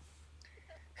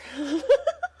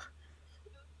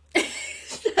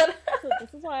 So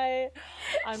this is why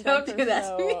I'm dying Don't do first, that to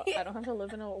so me. I don't have to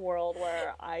live in a world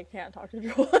where I can't talk to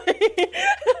Joy.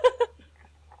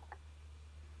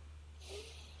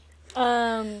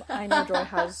 I know Joy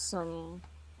has some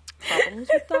problems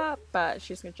with that, but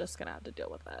she's just gonna have to deal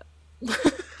with that.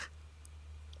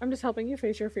 I'm just helping you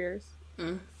face your fears.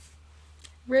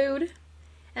 Rude.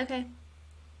 Okay.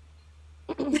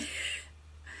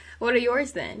 What are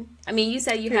yours then? I mean, you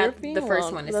said you Fear had of being the first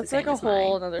alone. one is That's the same like a as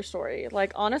whole mine. another story.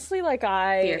 Like honestly, like Fear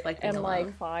I of like being am like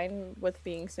alone. fine with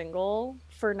being single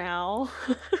for now.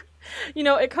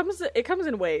 It comes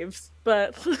in waves,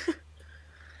 but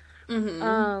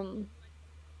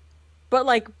but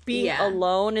like being Yeah.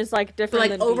 alone is like But different like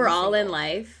than being overall in single.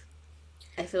 life,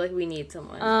 I feel like we need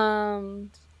someone.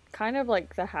 Kind of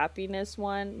like the happiness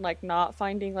one, like not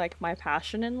finding like my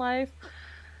passion in life.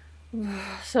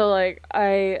 So like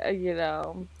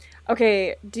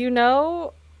okay,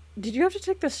 did you have to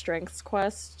take the strengths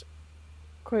quest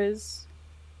quiz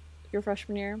your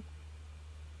freshman year?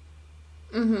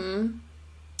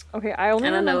 Okay, I only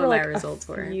I don't know remember what my like a results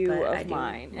were, few but I of do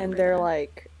mine, and remember they're that.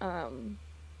 like,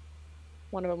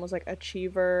 one of them was like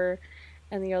achiever,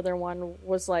 and the other one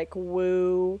was like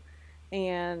woo,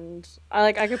 and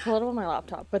I could pull it up on my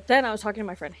laptop. But then I was talking to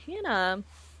my friend Hannah.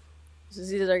 This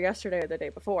is either yesterday or the day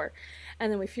before,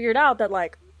 and then we figured out that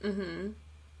like, Mm-hmm.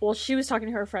 well, she was talking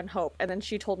to her friend Hope, and then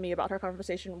she told me about her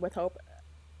conversation with Hope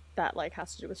that like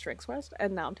has to do with Strengths Quest,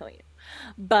 and now I'm telling you.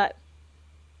 But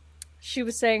she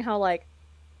was saying how like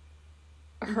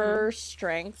Mm-hmm. her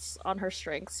strengths on her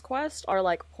strengths quest are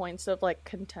like points of like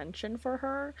contention for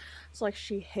her. So like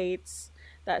she hates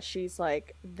that she's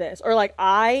like this, or like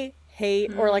I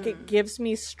hate, or like it Hmm. gives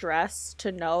me stress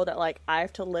to know that like I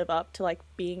have to live up to like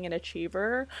being an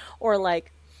achiever, or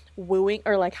like wooing,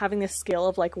 or like having the skill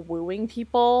of like wooing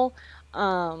people,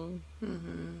 um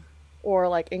Mm-hmm. or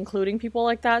like including people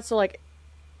like that. So like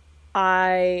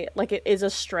I like it is a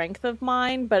strength of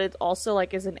mine, but it also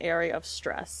like is an area of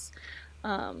stress.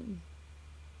 um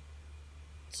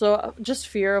So just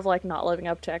fear of like not living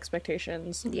up to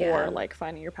expectations, or Yeah. like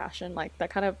finding your passion, like that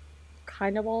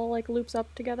kind of all like loops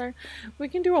up together. We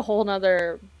can do a whole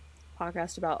nother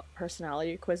podcast about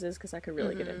personality quizzes because I could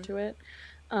really get Mm-hmm. into it.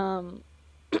 Um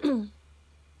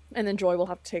and then Joy will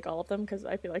have to take all of them because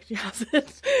I feel like she has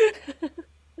it.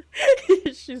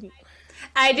 She's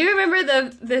I do remember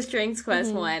the Strengths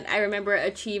Quest mhm. one. I remember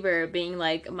Achiever being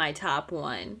like my top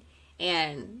one,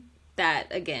 and that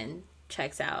again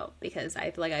checks out because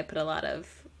I feel like I put a lot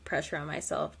of pressure on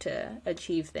myself to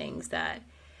achieve things that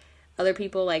other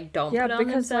people like don't Yeah, put on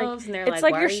because like themselves, and they're it's like,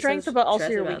 like "Why your are you so strength but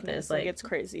also stressed your about this?" weakness. Like Like, it's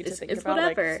crazy to think it's about,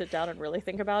 like whatever. sit down and really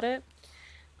think about it.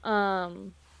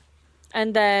 Um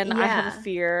And then I have a Yeah.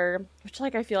 fear, which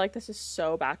like I feel like this is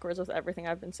so backwards with everything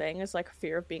I've been saying, is like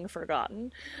fear of being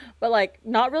forgotten. But like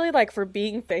not really like for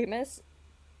being famous.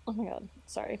 Oh my god,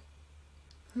 sorry.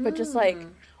 But just like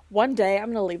Hmm. one day I'm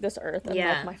gonna leave this earth and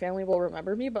like Yeah. my family will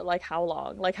remember me, but like how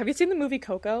long? Like have you seen the movie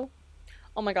Coco?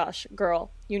 Oh my gosh,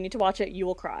 girl, you need to watch it. You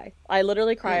will cry. I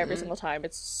literally cry every Mm-mm. single time.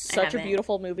 It's I such a haven't.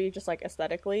 beautiful movie, just like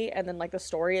aesthetically, and then like the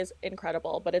story is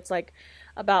incredible. But it's like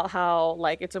about how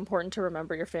like it's important to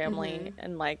remember your family Mm-hmm.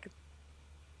 and like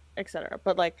etc.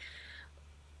 But like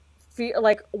feel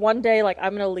like one day like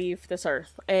I'm gonna leave this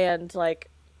earth, and like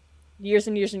years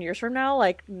and years and years from now,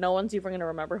 like no one's even gonna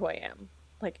remember who I am.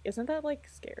 Like, isn't that like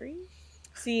scary?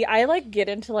 See, I like get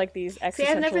into like these See,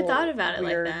 I've never thought existential about it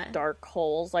like weird that. dark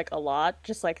holes like a lot,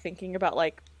 just like thinking about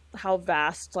like how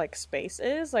vast like space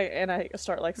is, like, and I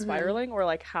start like Mm-hmm. spiraling, or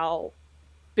like how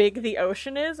big the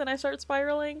ocean is and I start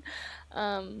spiraling.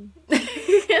 Um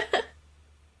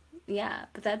Yeah,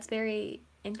 but that's very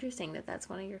interesting that that's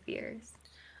one of your fears.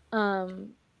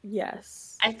 um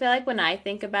yes. I feel like when I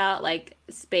think about like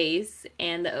space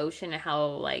and the ocean and how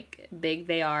like big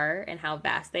they are and how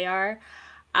vast they are,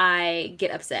 I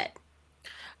get upset.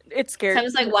 It's So scared. I'm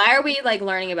just like, why are we like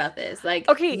learning about this?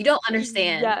 Like, you Okay, don't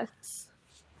understand. yes.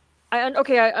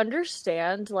 Okay, I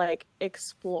understand like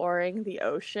exploring the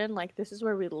ocean, like this is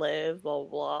where we live, blah blah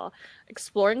blah.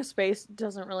 Exploring space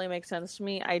doesn't really make sense to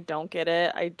me. I don't get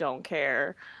it. I don't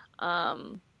care.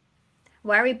 Um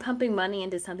Why are we pumping money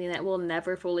into something that we'll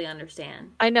never fully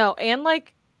understand? I know, and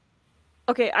like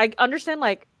okay, I understand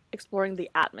like exploring the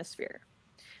atmosphere,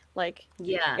 like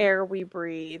the Yeah. air we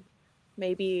breathe,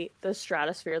 maybe the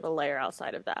stratosphere, the layer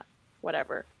outside of that.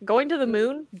 Whatever. Going to the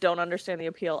moon, don't understand the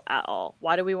appeal at all.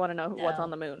 Why do we want to know what's on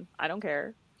No. the moon? I don't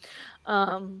care.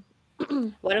 Um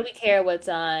Why do we care what's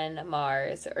on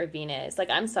Mars or Venus? Like,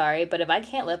 I'm sorry, but if I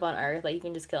can't live on Earth, like, you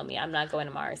can just kill me. I'm not going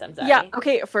to Mars. I'm Yeah, sorry.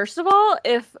 okay, first of all,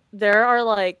 if there are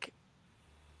like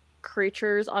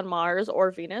creatures on Mars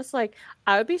or Venus, like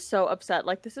I would be so upset.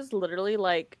 Like this is literally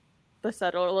like the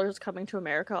settlers coming to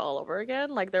America all over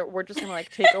again. Like we're just gonna like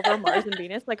take over Mars and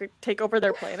Venus, like take over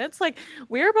their planets. Like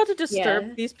we're about to disturb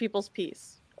Yeah. these people's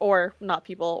peace. Or not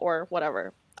people or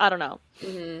whatever. I don't know.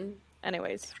 Hmm.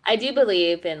 Anyways. I do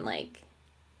believe in like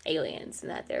aliens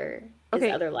and that there is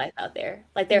Okay, other life out there.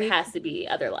 Like there me has to be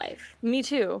other life. me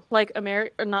too. Like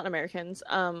not Americans,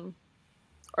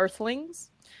 Earthlings.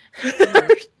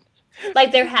 Hmm.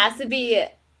 Like there has to be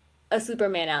a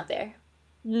Superman out there.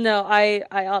 No, I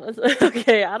honestly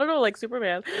okay, I don't know like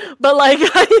Superman, but like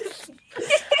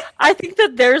I think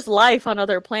that there's life on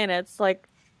other planets like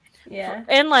Yeah.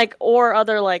 and like or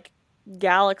other like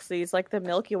galaxies, like the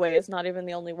Milky Way is not even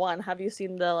the only one. Have you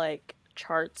seen the like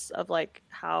charts of like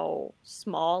how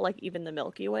small like even the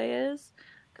Milky Way is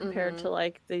compared to Hmm.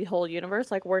 like the whole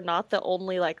universe? Like we're not the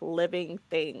only like living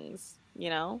things, you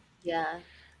know? Yeah.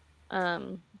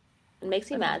 Um It makes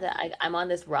me and mad that I'm on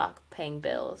this rock paying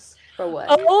bills. For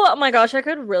what? oh my gosh, I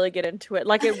could really get into it.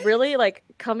 Like it really like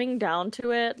coming down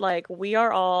to it, like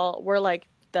we're like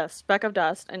the speck of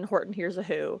dust and Horton Hears a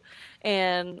Who.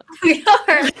 And We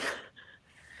are.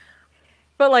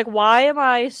 but like why am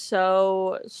I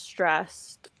so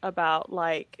stressed about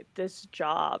like this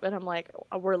job? And I'm like,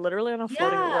 we're literally on a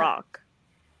floating Yeah. rock.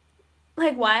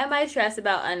 Like, why am I stressed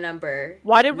about a number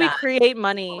Why did we not create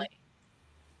money? falling?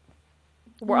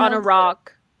 We're on No a clue.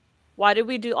 rock. Why did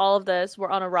we do all of this? We're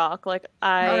on a rock. Like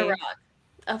On a rock.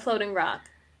 A floating rock.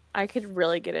 I could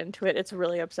really get into it. It's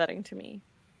really upsetting to me.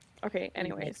 Okay,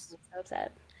 It makes anyways. me so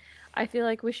upset. I feel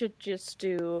like we should just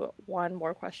do one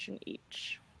more question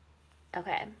each.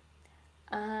 Okay.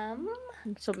 Um.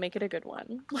 So make it a good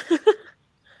one.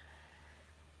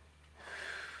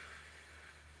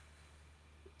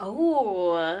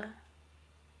 Oh,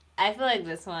 I feel like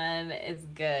this one is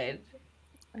good.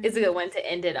 It's a good one to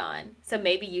end it on. So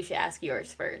maybe you should ask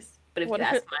yours first. But if What you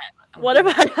if ask it, mine, I'm what if gonna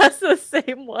I ask the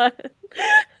same one?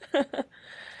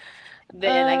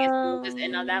 then I guess we'll just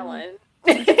end on that Um, one.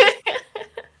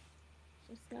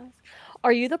 just ask.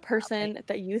 Are you the Okay. person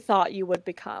that you thought you would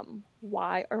become?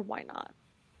 Why or why not?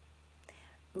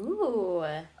 Ooh,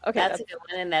 Okay, that's a that's good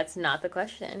one, and that's not the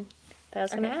question that I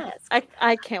was gonna okay. ask.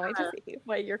 I can't wait to see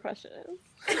what your question is.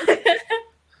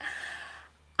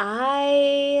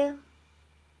 I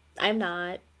I'm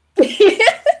not.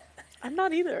 I'm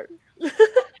not either.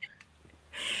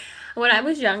 When I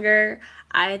was younger,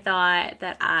 I thought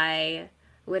that I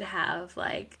would have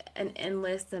like an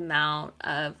endless amount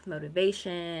of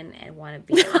motivation and want to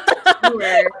be an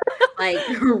entrepreneur, like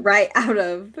right out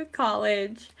of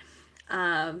college.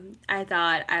 I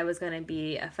thought I was going to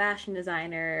be a fashion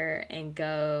designer and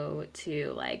go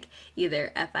to like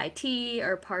either FIT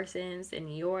or Parsons in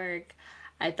New York.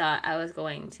 I thought I was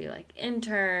going to like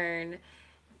intern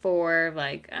for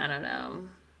like, I don't know,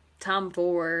 Tom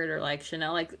Ford or like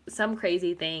Chanel, like some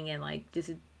crazy thing, and like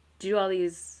just do all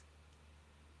these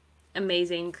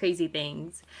amazing, crazy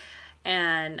things.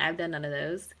 And I've done none of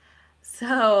those.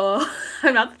 So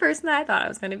I'm not the person that I thought I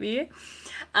was going to be.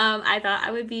 I thought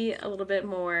I would be a little bit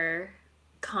more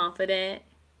confident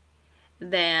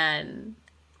than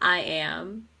I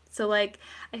am. So, like,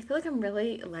 I feel like I'm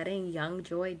really letting young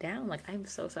Joy down. Like, I'm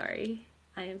so sorry.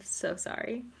 I am so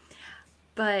sorry.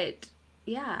 But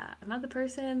yeah, I'm not the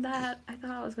person that I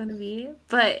thought I was going to be.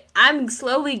 But I'm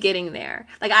slowly getting there.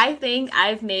 Like, I think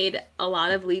I've made a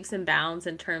lot of leaps and bounds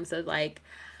in terms of like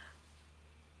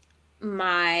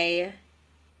my,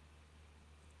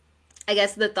 I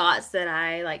guess, the thoughts that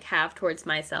I like have towards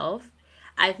myself.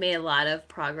 I've made a lot of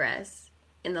progress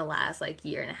in the last like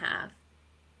year and a half,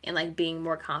 and like being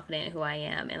more confident in who I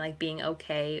am and like being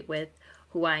okay with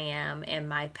who I am and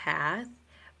my path.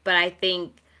 But I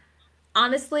think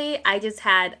honestly, I just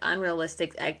had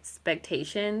unrealistic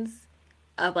expectations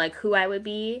of like who I would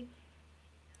be,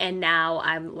 and now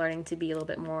I'm learning to be a little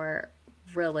bit more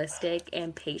realistic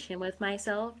and patient with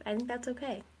myself. I think that's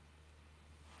okay.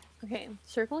 Okay,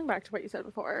 circling back to what you said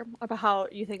before about how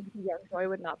you think young Joy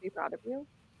would not be proud of you.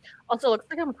 Also, it looks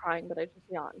like I'm crying, but I just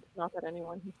yawned. Not that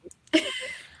anyone can see.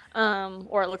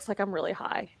 Or it looks like I'm really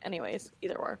high. Anyways,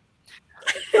 either or.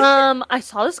 I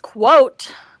saw this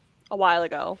quote a while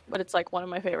ago, but it's like one of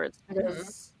my favorites Mhm.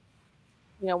 because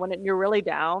when you're really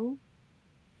down,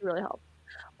 it really helps.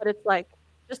 But it's like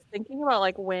just thinking about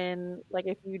like when like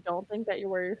if you don't think that you're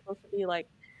where you're supposed to be, like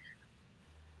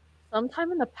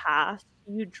sometime in the past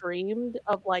you dreamed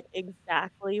of like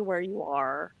exactly where you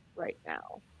are right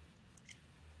now.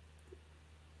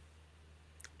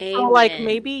 So like Amen.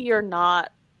 maybe you're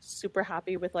not super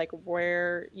happy with like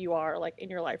where you are like in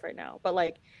your life right now, but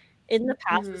like in the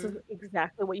past this is Hmm.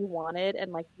 exactly what you wanted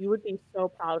and like you would be so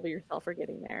proud of yourself for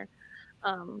getting there.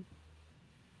 Um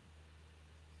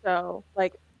so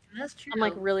like That's I'm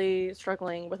like true. really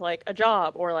struggling with like a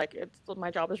job or like it's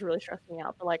my job is really stressing me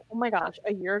out. But like, oh my gosh,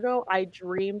 a year ago I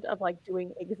dreamed of like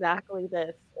doing exactly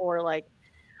this or like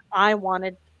I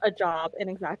wanted a job in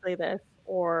exactly this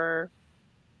or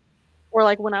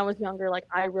like when I was younger, like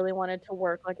I really wanted to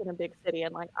work like in a big city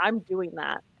and like I'm doing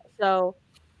that. So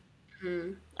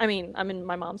Hmm. I mean, I'm in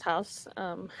my mom's house,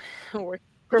 working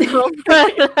from home,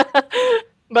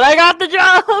 but I got the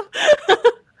job.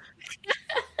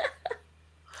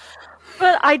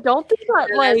 But I don't think that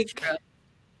No, that's like true.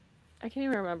 I can't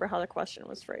even remember how the question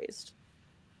was phrased.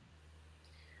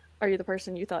 Are you the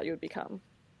person you thought you would become?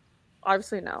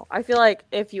 Obviously, no. I feel like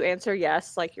if you answer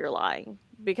yes, like you're lying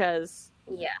because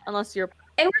Yeah. unless you're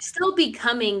And we're still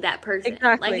becoming that person.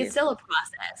 Like exactly, it's still a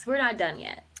process. We're not done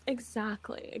yet.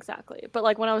 exactly. But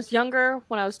like when I was younger,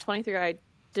 when I was 23, I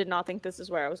did not think this is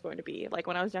where I was going to be. Like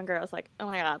when I was younger, I was like, oh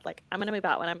my god, like I'm gonna move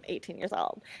out when I'm 18 years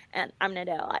old, and I'm gonna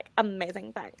do like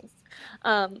amazing things.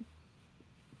 Um,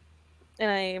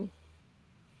 and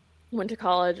went to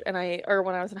college and or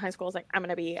when I was in high school, I was like, I'm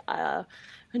gonna be a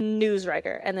news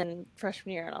writer. And then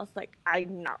freshman year, and I was like,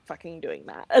 I'm not fucking doing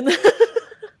that. And then,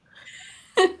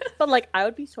 but like, I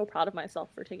would be so proud of myself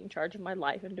for taking charge of my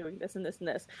life and doing this and this and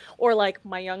this. Or like,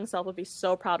 my young self would be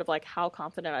so proud of like how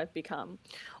confident I've become,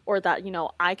 or that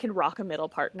I can rock a middle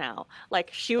part now. Like,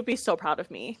 she would be so proud of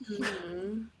me.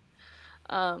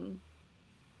 Mm-hmm. Um,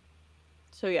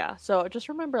 So yeah, so just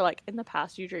remember like in the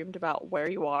past you dreamed about where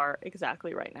you are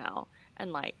exactly right now,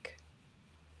 and like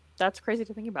that's crazy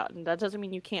to think about, and that doesn't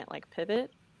mean you can't like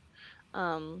pivot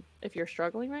if you're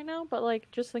struggling right now, but like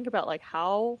just think about like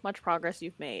how much progress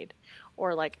you've made,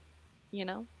 or like you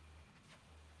know.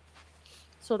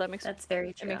 So that makes That's very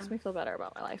it true. makes me feel better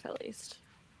about my life at least.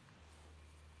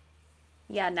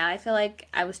 Yeah, now I feel like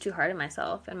I was too hard on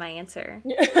myself in my answer.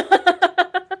 Yeah.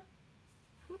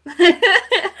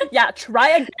 Yeah, try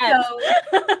again.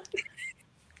 So,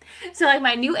 so like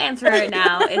my new answer right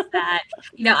now is that,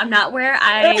 I'm not where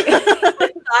I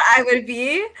thought I would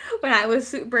be when I was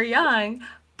super young,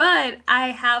 but I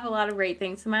have a lot of great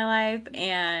things in my life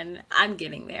and I'm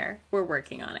getting there. We're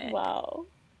working on it. Wow.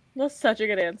 That's such a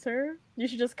good answer. You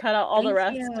should just cut out all the Thank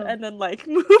rest you. and then like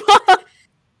move on.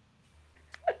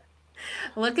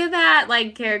 Look at that,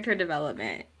 like character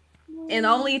development in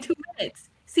only 2 minutes.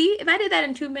 See, if I did that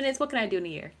in 2 minutes, what can I do in a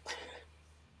year?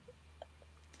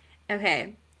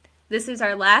 Okay, this is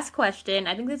our last question.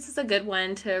 I think this is a good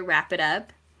one to wrap it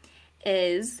up.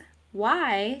 Is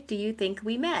why do you think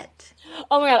we met?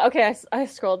 Oh my god, okay, I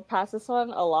scrolled past this one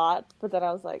a lot, but then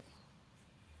I was like,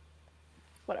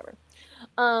 whatever.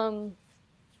 Um,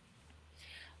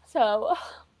 so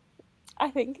I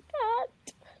think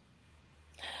that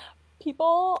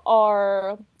people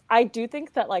are, I do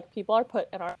think that like people are put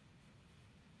in our,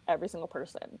 every single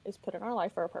person is put in our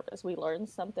life for a purpose. We learn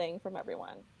something from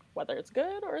everyone, whether it's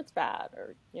good or it's bad,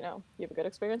 or, you have a good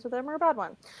experience with them or a bad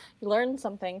one. You learn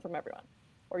something from everyone,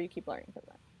 or you keep learning from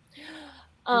them.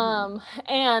 Hmm.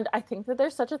 And I think that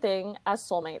there's such a thing as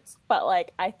soulmates, but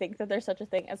like I think that there's such a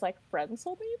thing as like friend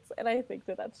soulmates, and I think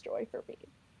that that's joy for me.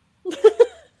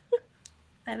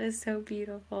 That is so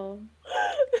beautiful.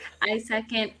 I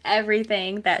second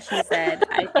everything that she said.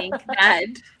 I think that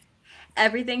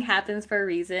everything happens for a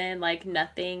reason. Like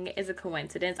nothing is a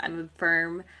coincidence. I'm a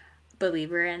firm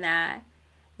believer in that.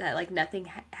 That like nothing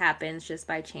happens just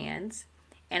by chance.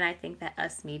 And I think that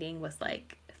us meeting was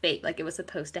like fate. Like it was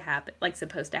supposed to happen. Like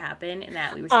supposed to happen, and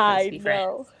that we were supposed to I be friends.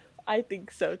 know. I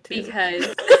think so too. Because,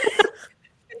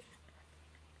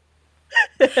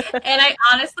 and I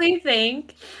honestly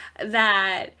think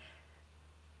that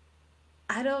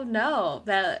I don't know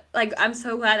that like I'm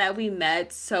so glad that we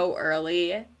met so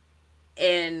early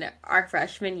in our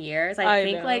freshman years. I I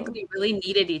think like know. we really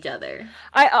needed each other.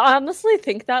 I honestly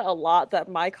think that a lot, that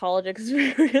my college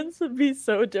experience would be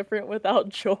so different without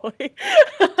joy.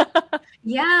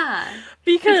 Yeah.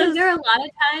 Because there Because, are a lot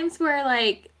of times where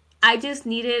like I just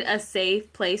needed a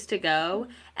safe place to go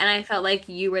and I felt like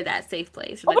you were that safe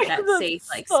place, or oh like my god, that safe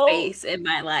like space in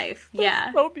my life. that's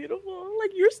Yeah. so beautiful.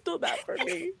 Like you're still that for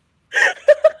me.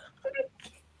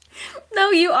 No,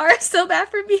 you are still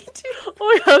that for me too. Oh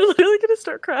my god, I'm literally gonna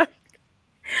start crying.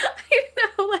 I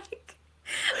know, like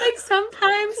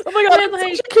sometimes Oh my god, when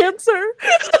I'm such like a cancer.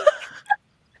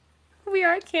 we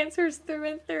are cancers through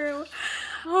and through.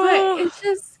 But Oh, it's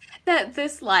just that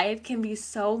this life can be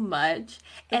so much,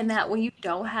 and it's that when you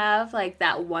don't have like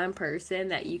that one person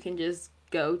that you can just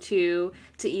go to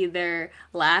either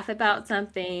laugh about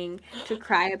something, to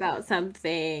cry about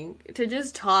something, to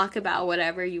just talk about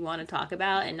whatever you want to talk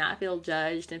about and not feel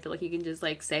judged and feel like you can just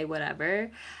like say whatever,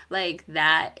 like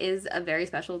that is a very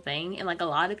special thing. And like a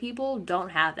lot of people don't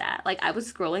have that. Like I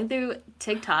was scrolling through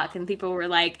TikTok and people were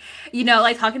like,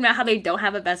 like talking about how they don't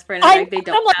have a best friend, or like they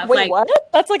don't I'm like, have wait, like what?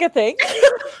 That's like a thing?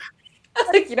 I was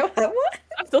like, you don't have one?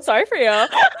 I'm so sorry for you.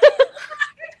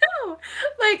 No.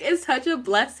 Like it's such a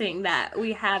blessing that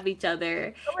we have each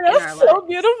other Oh my god, in our that's so lives.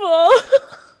 beautiful.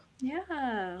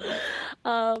 Yeah.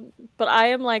 But I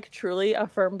am like truly a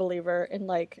firm believer in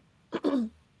like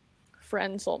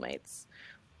friend soulmates.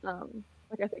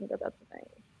 Like I think that that's a thing.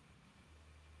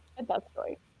 And that's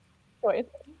joy. Joy.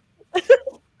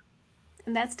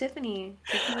 And that's Tiffany.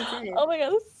 Tiffany's it. Oh my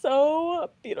god, it's so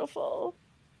beautiful.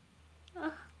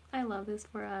 Oh, I love this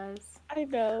for us. I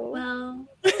know. Well,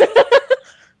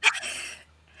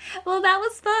 well, that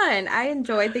was fun. I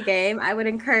enjoyed the game. I would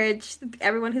encourage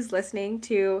everyone who's listening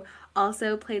to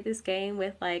also play this game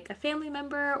with like a family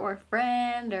member or a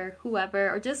friend or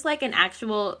whoever, or just like an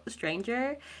actual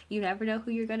stranger. You never know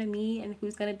who you're going to meet and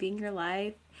who's going to be in your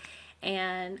life.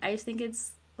 And I just think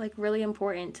it's like really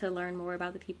important to learn more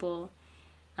about the people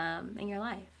in your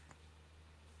life.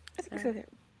 I think so. Yeah.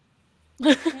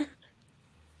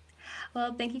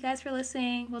 Well, thank you guys for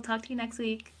listening. We'll talk to you next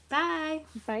week. Bye.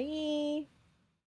 Bye.